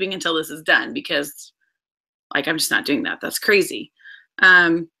not sleeping until this is done, because like, I'm just not doing that. That's crazy.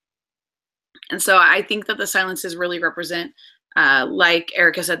 And so I think that the silences really represent, like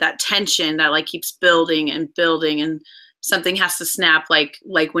Erika said, that tension that like keeps building and building, and something has to snap, like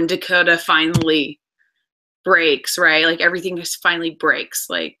when Dakota finally breaks, right? Like everything just finally breaks,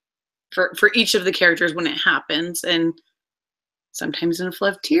 like for each of the characters when it happens, and sometimes in a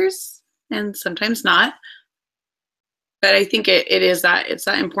flood of tears and sometimes not. But I think it's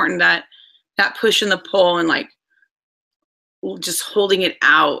that important, that push and the pull, and like just holding it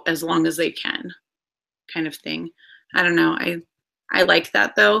out as long as they can, kind of thing. I don't know. I like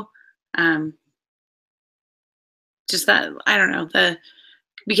that though. Just that, I don't know,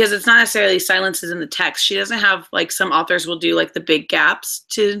 because it's not necessarily silences in the text. She doesn't have, like some authors will do like the big gaps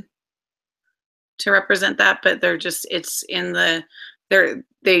to represent that, but they're just, it's in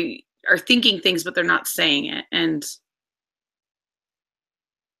they are thinking things, but they're not saying it, and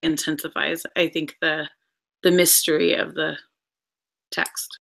intensifies, I think, the mystery of the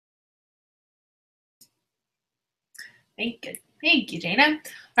text. Thank you, Dana. All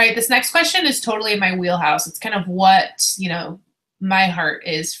right, this next question is totally in my wheelhouse. It's kind of what, you know, my heart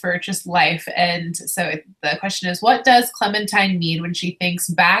is for just life. And so the question is, what does Clementine mean when she thinks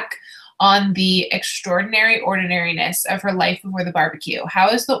back on the extraordinary ordinariness of her life before the barbecue? How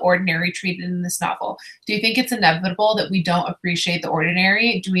is the ordinary treated in this novel? Do you think it's inevitable that we don't appreciate the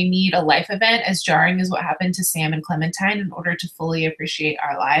ordinary? Do we need a life event as jarring as what happened to Sam and Clementine in order to fully appreciate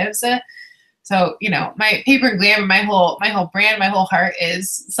our lives? So, you know, my Paper Glam, my whole brand, my whole heart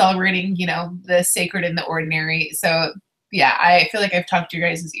is celebrating, you know, the sacred and the ordinary. So yeah, I feel like I've talked your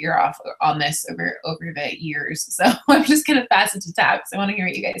guys' ear off on this over the years. So I'm just going to pass it to Tab, because I want to hear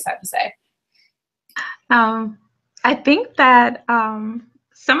what you guys have to say. I think that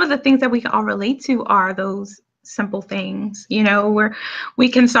some of the things that we can all relate to are those simple things, you know, where we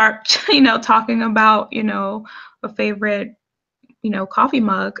can start, you know, talking about, you know, a favorite, you know, coffee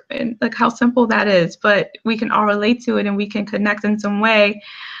mug, and like how simple that is, but we can all relate to it and we can connect in some way.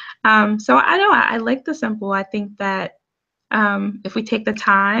 So I know I like the simple. I think that if we take the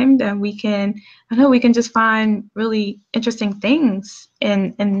time, then we can just find really interesting things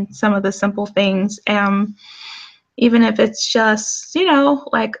in some of the simple things. Even if it's just, you know,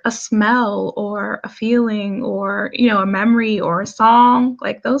 like a smell or a feeling or, you know, a memory or a song,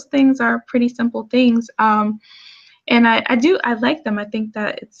 like those things are pretty simple things. And I like them. I think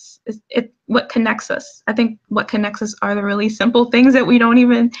that it's what connects us. I think what connects us are the really simple things that we don't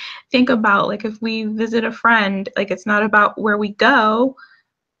even think about. Like if we visit a friend, like it's not about where we go.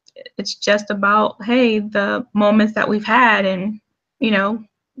 It's just about, hey, the moments that we've had, and, you know,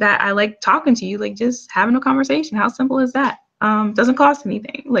 that I like talking to you, like just having a conversation. How simple is that? Doesn't cost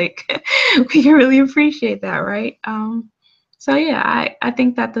anything. Like we can really appreciate that, right? So yeah, I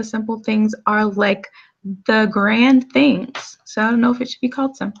think that the simple things are like the grand things. So I don't know if it should be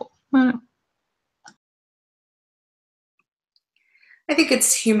called simple. I don't know. I think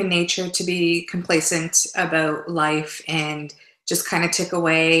it's human nature to be complacent about life and just kind of tick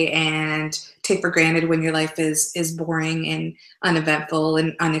away and take for granted when your life is boring and uneventful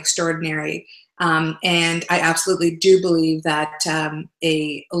and unextraordinary. And I absolutely do believe that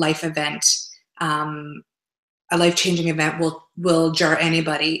a life event, a life-changing event will jar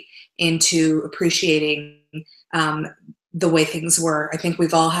anybody into appreciating the way things were. I think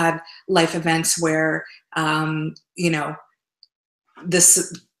we've all had life events where, you know,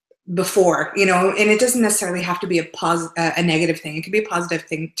 this before, you know, and it doesn't necessarily have to be a negative thing. It can be a positive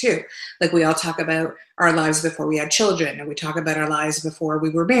thing too. Like we all talk about our lives before we had children, and we talk about our lives before we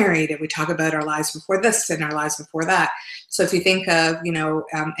were married, and we talk about our lives before this and our lives before that. So if you think of, you know,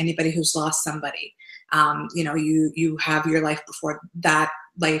 anybody who's lost somebody, you know, you have your life before that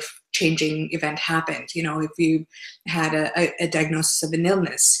life-changing event happened. You know, if you had a diagnosis of an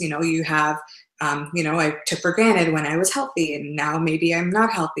illness, you know, you have, you know, I took for granted when I was healthy, and now maybe I'm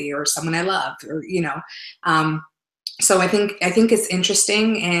not healthy, or someone I love, or, you know. So I think it's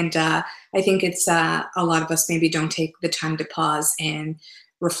interesting, and I think it's a lot of us maybe don't take the time to pause and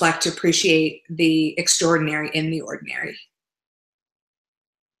reflect, to appreciate the extraordinary in the ordinary.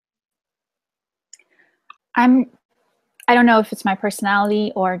 I don't know if it's my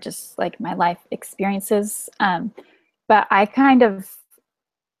personality or just like my life experiences, but I kind of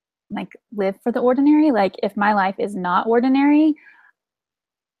like live for the ordinary. Like if my life is not ordinary,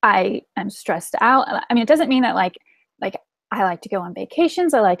 I am stressed out. I mean, it doesn't mean that like I like to go on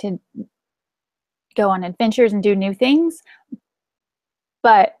vacations. I like to go on adventures and do new things,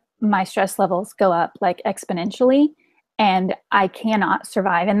 but my stress levels go up like exponentially, and I cannot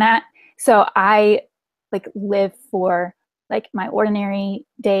survive in that. So I like live for like my ordinary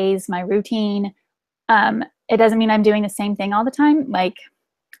days, my routine. It doesn't mean I'm doing the same thing all the time. Like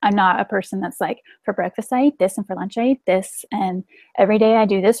I'm not a person that's like, for breakfast I eat this and for lunch I eat this and every day I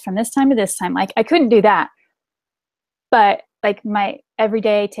do this from this time to this time. Like I couldn't do that. But like my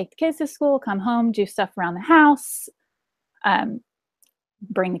everyday, take the kids to school, come home, do stuff around the house,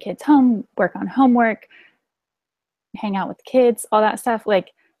 bring the kids home, work on homework, hang out with the kids, all that stuff.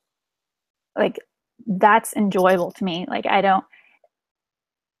 Like that's enjoyable to me. Like I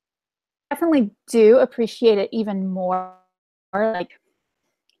definitely do appreciate it even more like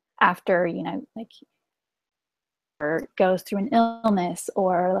after, you know, like or goes through an illness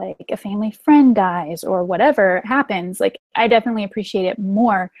or like a family friend dies or whatever happens. Like I definitely appreciate it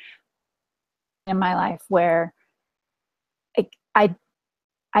more in my life where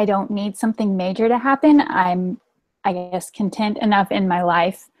I don't need something major to happen. I'm, I guess, content enough in my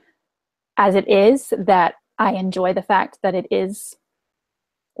life as it is that I enjoy the fact that it is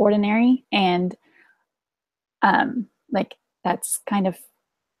ordinary, and like that's kind of,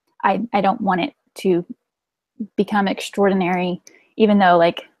 I don't want it to become extraordinary, even though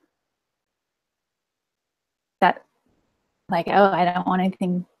like that, like, oh, I don't want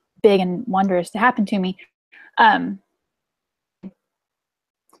anything big and wondrous to happen to me.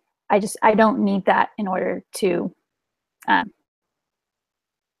 I don't need that in order to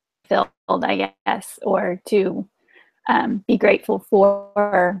filled, I guess, or to be grateful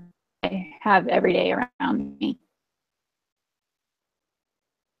for I have every day around me.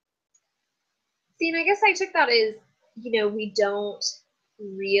 See, and I guess I took that as, you know, we don't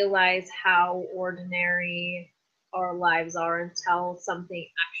realize how ordinary our lives are until something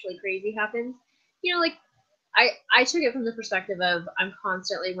actually crazy happens. You know, like I took it from the perspective of I'm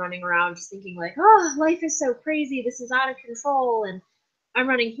constantly running around just thinking like, oh, life is so crazy, this is out of control, and I'm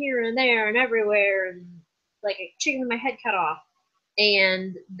running here and there and everywhere, and like a chicken with my head cut off.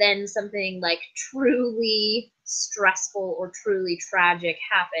 And then something like truly stressful or truly tragic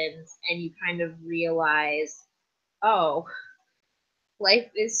happens, and you kind of realize, oh, life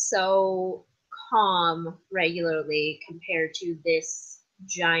is so calm regularly compared to this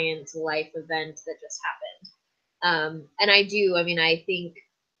giant life event that just happened. And I think,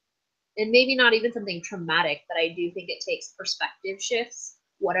 and maybe not even something traumatic, but I do think it takes perspective shifts,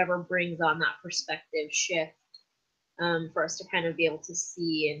 whatever brings on that perspective shift, for us to kind of be able to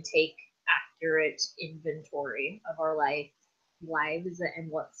see and take accurate inventory of our lives and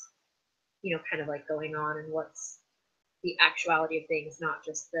what's, you know, kind of like going on and what's the actuality of things, not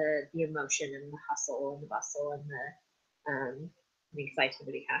just the emotion and the hustle and the bustle and the because I tend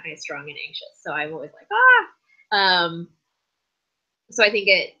to be kind of high strung and anxious, so I'm always like so I think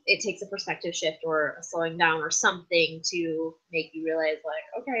it takes a perspective shift or a slowing down or something to make you realize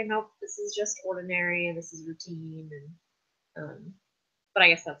like, okay, nope, this is just ordinary and this is routine, and but I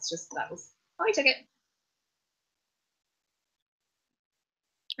guess that was how I took it.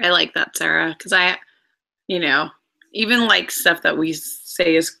 I like that, Sarah, because you know, even like stuff that we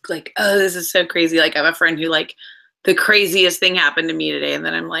say is like, oh, this is so crazy. Like I have a friend who like the craziest thing happened to me today, and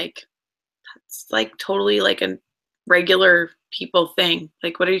then I'm like, that's like totally like a regular people thing.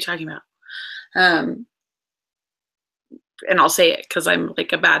 Like, what are you talking about? And I'll say it because I'm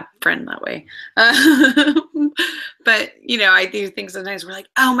like a bad friend that way. But you know, I do think sometimes we're like,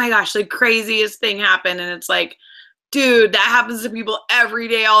 oh my gosh, the craziest thing happened, and it's like, dude, that happens to people every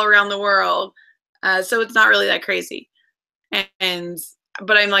day all around the world. So it's not really that crazy.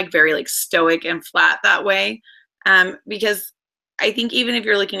 But I'm like very like stoic and flat that way. Because I think even if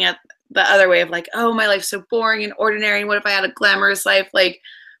you're looking at the other way of like, oh, my life's so boring and ordinary, what if I had a glamorous life? Like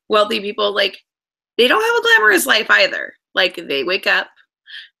wealthy people, like they don't have a glamorous life either. Like they wake up,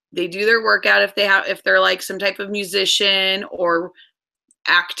 they do their workout if they're like some type of musician or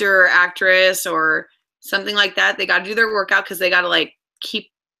actor or actress or something like that. They got to do their workout because they got to like keep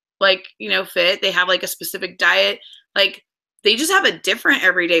like, you know, fit. They have like a specific diet. Like they just have a different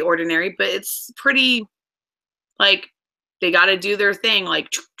everyday ordinary, but it's pretty like they got to do their thing.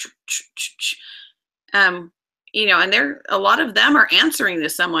 Like, you know, and a lot of them are answering to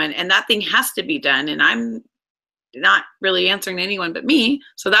someone, and that thing has to be done. And I'm not really answering to anyone but me.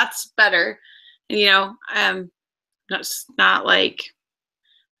 So that's better. And, you know, not like,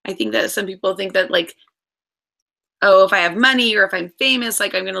 I think that some people think that like, oh, if I have money or if I'm famous,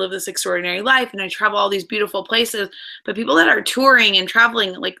 like I'm going to live this extraordinary life and I travel all these beautiful places. But people that are touring and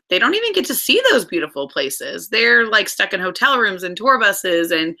traveling, like they don't even get to see those beautiful places. They're like stuck in hotel rooms and tour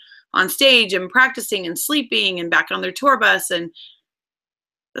buses and on stage and practicing and sleeping and back on their tour bus. And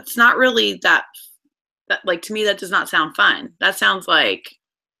that's not really that like, to me, that does not sound fun. That sounds like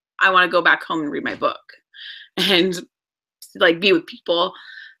I want to go back home and read my book and like be with people.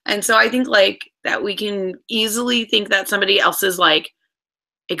 And so I think like that we can easily think that somebody else's like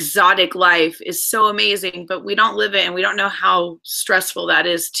exotic life is so amazing, but we don't live it and we don't know how stressful that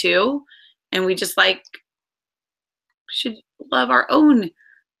is too. And we just like should love our own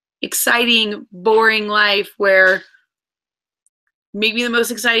exciting, boring life where maybe the most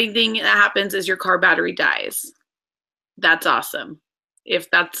exciting thing that happens is your car battery dies. That's awesome.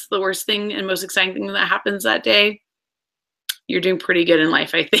 If that's the worst thing and most exciting thing that happens that day, you're doing pretty good in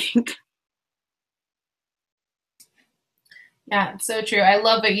life, I think. Yeah, it's so true. I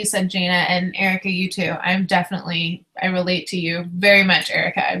love what you said, Jana, and Erika, you too. I relate to you very much,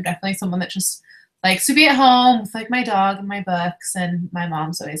 Erika. I'm definitely someone that just likes to be at home with like my dog and my books, and my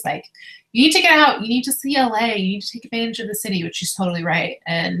mom's always like, you need to get out, you need to see LA, you need to take advantage of the city, which she's totally right.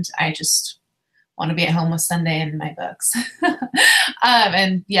 And I just want to be at home with Sunday and my books.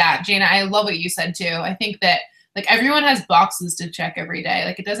 And yeah, Jana, I love what you said too. I think that like everyone has boxes to check every day.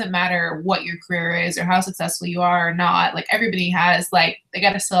 Like it doesn't matter what your career is or how successful you are or not. Like everybody has like, they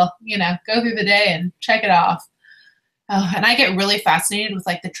got to still, you know, go through the day and check it off. Oh, and I get really fascinated with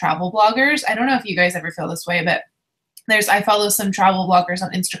like the travel bloggers. I don't know if you guys ever feel this way, but I follow some travel bloggers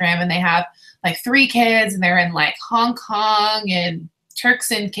on Instagram and they have like 3 kids and they're in like Hong Kong and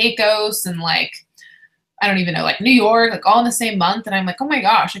Turks and Caicos and like, I don't even know, like New York, like all in the same month. And I'm like, oh my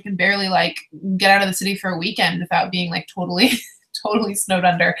gosh, I can barely like get out of the city for a weekend without being like totally, totally snowed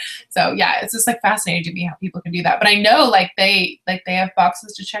under. So yeah, it's just like fascinating to me how people can do that. But I know like they have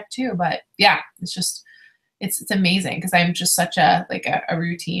boxes to check too. But yeah, it's just, it's amazing because I'm just such a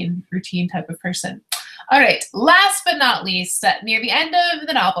routine type of person. All right, last but not least, near the end of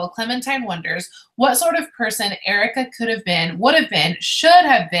the novel, Clementine wonders what sort of person Erika could have been, would have been, should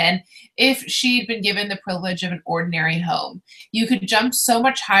have been if she'd been given the privilege of an ordinary home. You could jump so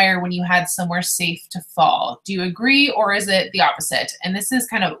much higher when you had somewhere safe to fall. Do you agree, or is it the opposite? And this is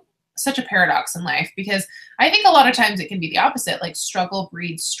kind of such a paradox in life because I think a lot of times it can be the opposite, like struggle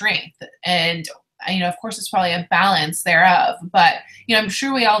breeds strength. And you know, of course, it's probably a balance thereof. But you know, I'm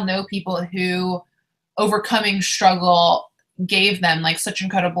sure we all know people who overcoming struggle gave them like such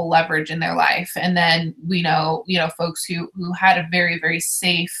incredible leverage in their life. And then we know, you know, folks who had a very, very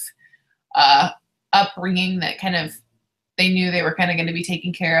safe upbringing that kind of, they knew they were kind of going to be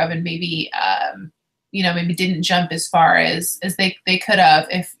taken care of and maybe, you know, maybe didn't jump as far as they could have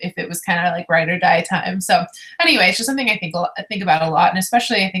if it was kind of like ride or die time. So anyway, it's just something I think about a lot. And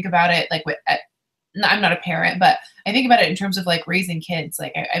especially I think about it like I'm not a parent, but I think about it in terms of like raising kids.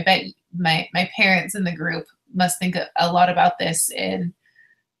 Like I bet my parents in the group must think a lot about this in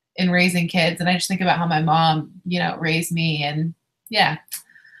raising kids. And I just think about how my mom, you know, raised me. And yeah.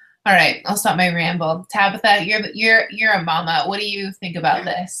 All right, I'll stop my ramble. Tabitha, you're a mama. What do you think about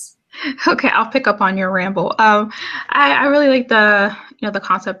this? Okay, I'll pick up on your ramble. I really like the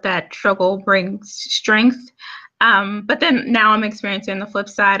concept that struggle brings strength. But then now I'm experiencing the flip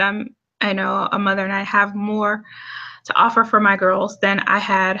side. I know a mother and I have more to offer for my girls than I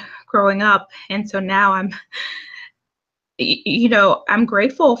had growing up. And so now I'm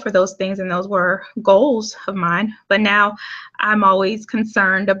grateful for those things and those were goals of mine. But now I'm always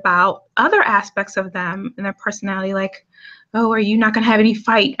concerned about other aspects of them and their personality. Like, oh, are you not going to have any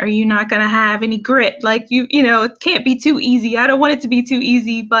fight? Are you not going to have any grit? Like, it can't be too easy. I don't want it to be too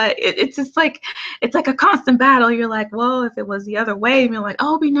easy, but it's just like, it's like a constant battle. You're like, well, if it was the other way, and you're like,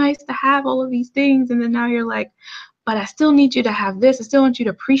 oh, it'd be nice to have all of these things. And then now you're like, but I still need you to have this. I still want you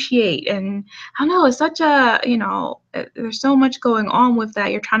to appreciate. And I don't know, it's such a, there's so much going on with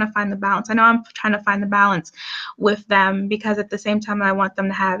that. You're trying to find the balance. I know I'm trying to find the balance with them because at the same time, I want them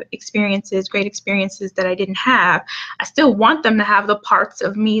to have great experiences that I didn't have. I still want them to have the parts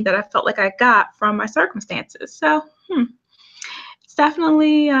of me that I felt like I got from my circumstances. So it's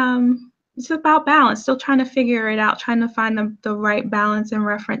definitely, it's about balance, still trying to figure it out, trying to find the right balance in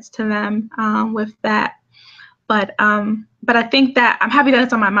reference to them with that. But I think that I'm happy that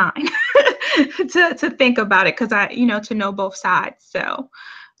it's on my mind to think about it because to know both sides. So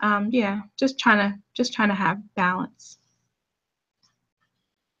just trying to have balance.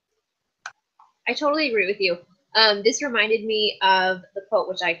 I totally agree with you. This reminded me of the quote,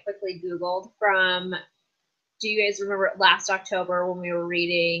 which I quickly Googled from, do you guys remember last October when we were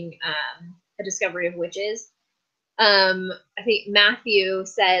reading A Discovery of Witches? I think Matthew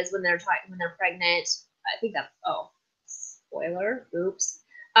says when they're pregnant, I think that's, oh, spoiler, oops.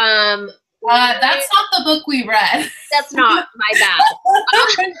 That's not the book we read. That's not my bad.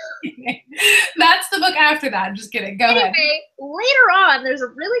 That's the book after that. I'm just kidding. Go ahead. Later on, there's a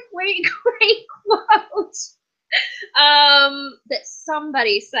really great quote that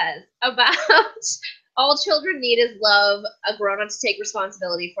somebody says about all children need is love, a grown-up to take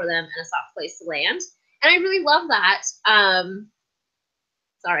responsibility for them, and a soft place to land. And I really love that.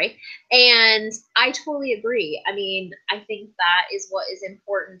 Sorry. And I totally agree. I mean, I think that is what is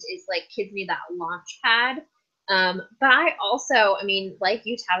important, is like kids need that launch pad. But I also, I mean, like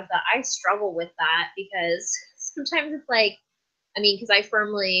you, Tabitha, I struggle with that because sometimes it's like, I mean, because I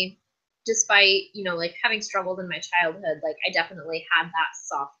firmly, despite, you know, like having struggled in my childhood, like I definitely had that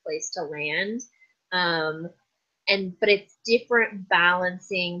soft place to land. But it's different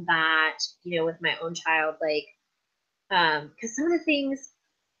balancing that, you know, with my own child, like, because some of the things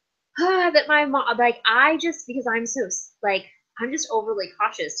that my mom, like, I just, because I'm so, like, I'm just overly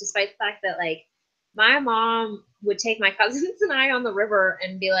cautious, despite the fact that, like, my mom would take my cousins and I on the river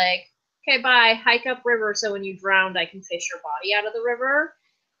and be like, okay, bye, hike up river so when you drowned, I can fish your body out of the river.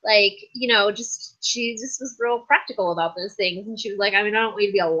 Like, you know, just, she just was real practical about those things. And she was like, I mean, I don't want you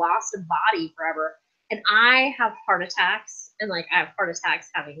to be a lost body forever. And I have heart attacks, and like I have heart attacks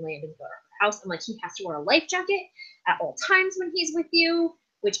having Landon go to our house. I'm like, he has to wear a life jacket at all times when he's with you,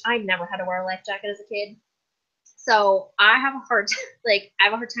 which I never had to wear a life jacket as a kid. So I have a hard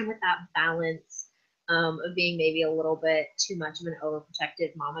time with that balance of being maybe a little bit too much of an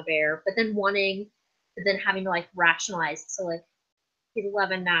overprotective mama bear, but then having to like rationalize. So like he's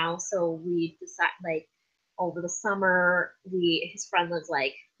 11 now, so we decide like over the summer his friend lives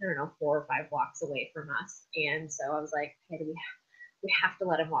like, I don't know, 4 or 5 blocks away from us, and so I was like, hey, we have to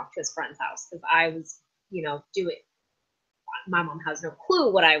let him walk to his friend's house, because I was, you know, my mom has no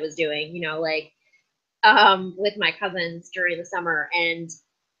clue what I was doing, you know, like with my cousins during the summer. And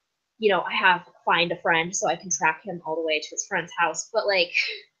you know, I have find a friend so I can track him all the way to his friend's house. But like,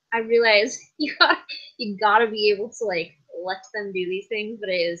 I realize you gotta be able to like let them do these things, but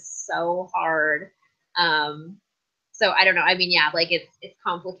it is so hard. So I don't know. I mean, yeah, like it's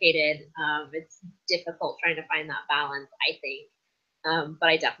complicated. It's difficult trying to find that balance, I think. But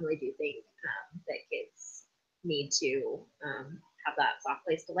I definitely do think that kids need to have that soft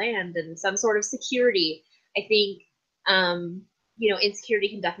place to land and some sort of security. I think you know, insecurity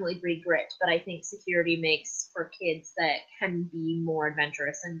can definitely breed grit, but I think security makes for kids that can be more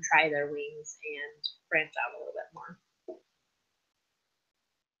adventurous and try their wings and branch out a little bit more.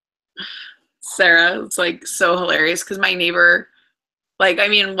 Sarah, it's like so hilarious because my neighbor, like, I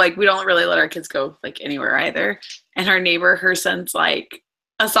mean, like we don't really let our kids go like anywhere either. And our neighbor, her son's like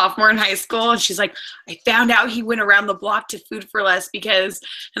a sophomore in high school, and she's like, I found out he went around the block to Food for Less because,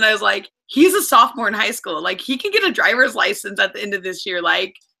 and I was like, he's a sophomore in high school. Like he can get a driver's license at the end of this year.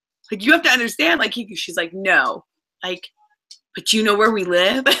 Like you have to understand, like she's like, no, like, but you know where we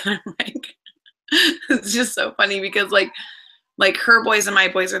live? And I'm like, it's just so funny because like her boys and my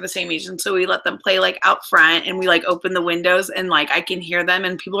boys are the same age. And so we let them play like out front, and we like open the windows, and like I can hear them,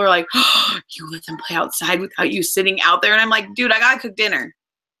 and people are like, oh, you let them play outside without you sitting out there. And I'm like, dude, I gotta cook dinner.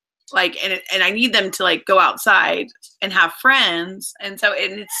 Like, and I need them to like go outside and have friends. And so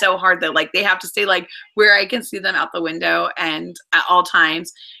it's so hard that like they have to stay like where I can see them out the window and at all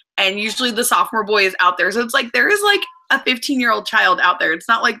times. And usually the sophomore boy is out there. So it's like there is like a 15-year-old child out there. It's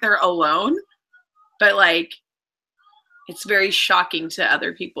not like they're alone, but like it's very shocking to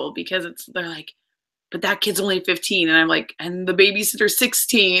other people because they're like, but that kid's only 15. And I'm like, and the babysitter's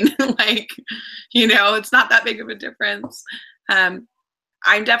 16. Like, you know, it's not that big of a difference.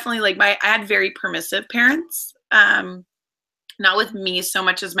 I'm definitely like I had very permissive parents, not with me so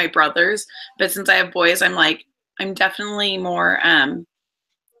much as my brothers, but since I have boys, I'm definitely more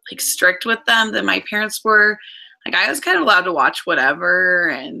like strict with them than my parents were. Like I was kind of allowed to watch whatever,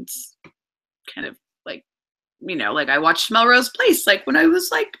 and kind of like, you know, like I watched Melrose Place like when I was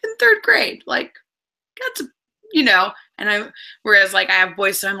like in 3rd grade, like that's, you know. And whereas like I have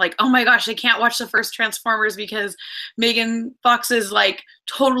boys, so I'm like, oh my gosh, I can't watch the first Transformers because Megan Fox is like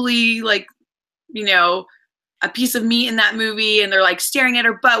totally like, you know, a piece of meat in that movie, and they're like staring at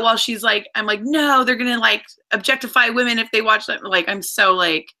her butt while she's like, I'm like, no, they're gonna like objectify women if they watch that. Like I'm so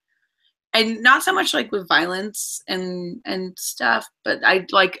like, and not so much like with violence and stuff, but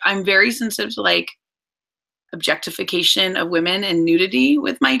I'm very sensitive to like objectification of women and nudity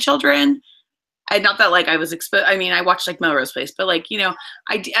with my children. not that like I was exposed. I mean, I watched like Melrose Place, but like, you know,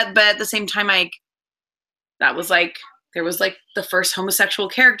 but at the same time, that was like, there was like the first homosexual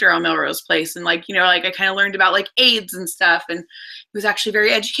character on Melrose Place. And like, you know, like I kind of learned about like AIDS and stuff. And it was actually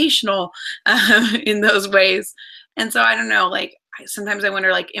very educational in those ways. And so I don't know, like sometimes I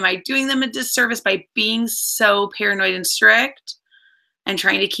wonder, like, am I doing them a disservice by being so paranoid and strict and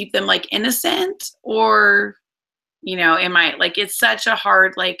trying to keep them like innocent? Or, you know, am I like, it's such a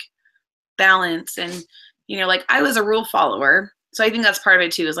hard like balance. And, you know, like I was a rule follower. So I think that's part of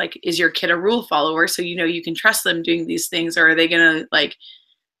it too, is like, is your kid a rule follower? So, you know, you can trust them doing these things, or are they going to like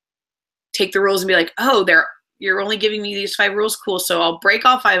take the rules and be like, oh, you're only giving me these 5 rules. Cool. So I'll break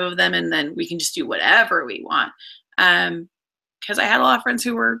all 5 of them and then we can just do whatever we want. Cause I had a lot of friends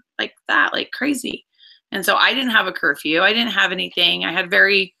who were like that, like crazy. And so I didn't have a curfew. I didn't have anything. I had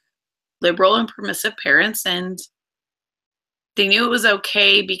very liberal and permissive parents, and they knew it was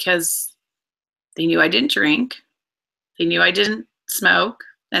okay because they knew I didn't drink. They knew I didn't smoke,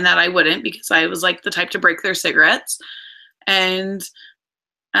 and that I wouldn't, because I was like the type to break their cigarettes. And,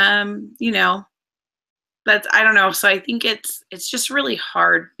 you know, I don't know. So I think it's just really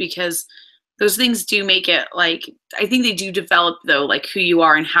hard, because those things do make it like, I think they do develop though, like who you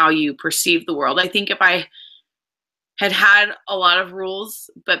are and how you perceive the world. I think if I had a lot of rules,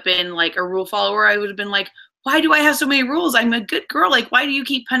 but been like a rule follower, I would have been like, why do I have so many rules? I'm a good girl. Like, why do you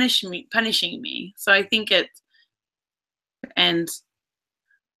keep punishing me? So I think and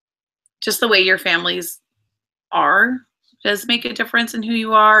just the way your families are does make a difference in who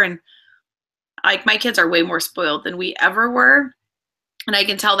you are. And like my kids are way more spoiled than we ever were. And I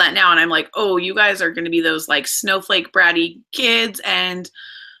can tell that now. And I'm like, oh, you guys are going to be those like snowflake bratty kids. And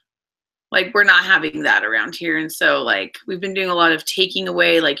like, we're not having that around here. And so like, we've been doing a lot of taking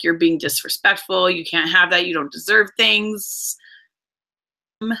away, like, you're being disrespectful. You can't have that. You don't deserve things.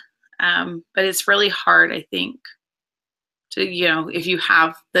 But it's really hard, I think, to, you know, if you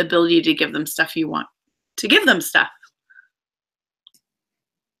have the ability to give them stuff, you want to give them stuff.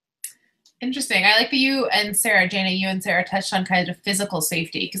 Interesting. I like that you and Sarah touched on kind of physical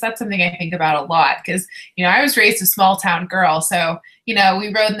safety, because that's something I think about a lot. Because, you know, I was raised a small town girl. So, you know, we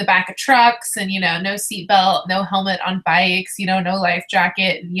rode in the back of trucks and, you know, no seatbelt, no helmet on bikes, you know, no life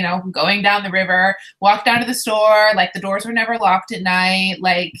jacket, you know, going down the river, walk down to the store, like the doors were never locked at night,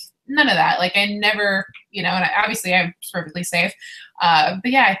 like none of that. Like I never, you know, and obviously I'm perfectly safe.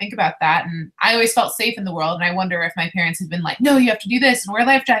 But yeah, I think about that, and I always felt safe in the world. And I wonder if my parents had been like, no, you have to do this and wear a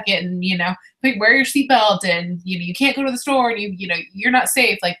life jacket, and, you know, wear your seatbelt, and, you know, you can't go to the store, and you know, you're not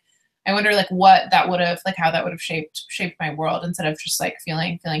safe. Like, I wonder like what that would have, like how that would have shaped my world, instead of just like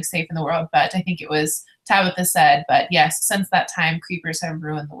feeling safe in the world. But I think it was Tabitha said, but yes, since that time, creepers have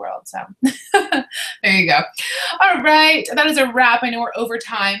ruined the world. So there you go. All right. That is a wrap. I know we're over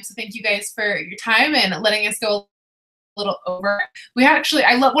time. So thank you guys for your time and letting us go little over. We actually,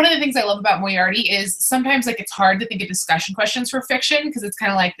 one of the things I love about Moriarty is sometimes like it's hard to think of discussion questions for fiction, because it's kind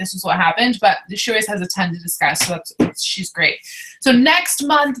of like, this is what happened, but she always has a ton to discuss. So she's great. So next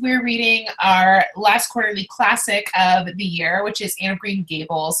month we're reading our last quarterly classic of the year, which is Anne of Green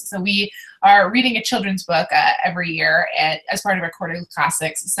Gables. So we are reading a children's book every year as part of our quarterly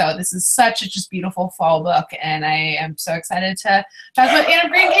classics. So this is such a just beautiful fall book, and I am so excited to talk about Anne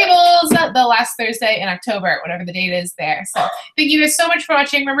of Green Gables the last Thursday in October, whatever the date is there. So thank you guys so much for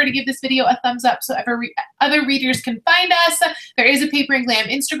watching. Remember to give this video a thumbs up so other readers can find us. There is a Paper Glam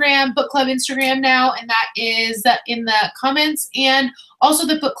Instagram, book club Instagram now, and that is in the comments. And also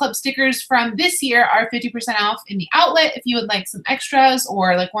the book club stickers from this year are 50% off in the outlet if you would like some extras,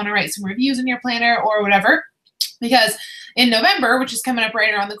 or like want to write some reviews in your planner or whatever. Because in November, which is coming up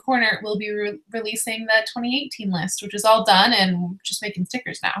right around the corner, we'll be releasing the 2018 list, which is all done, and just making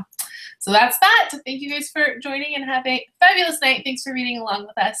stickers now. So that's that. So thank you guys for joining, and have a fabulous night. Thanks for reading along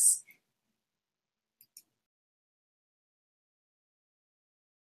with us.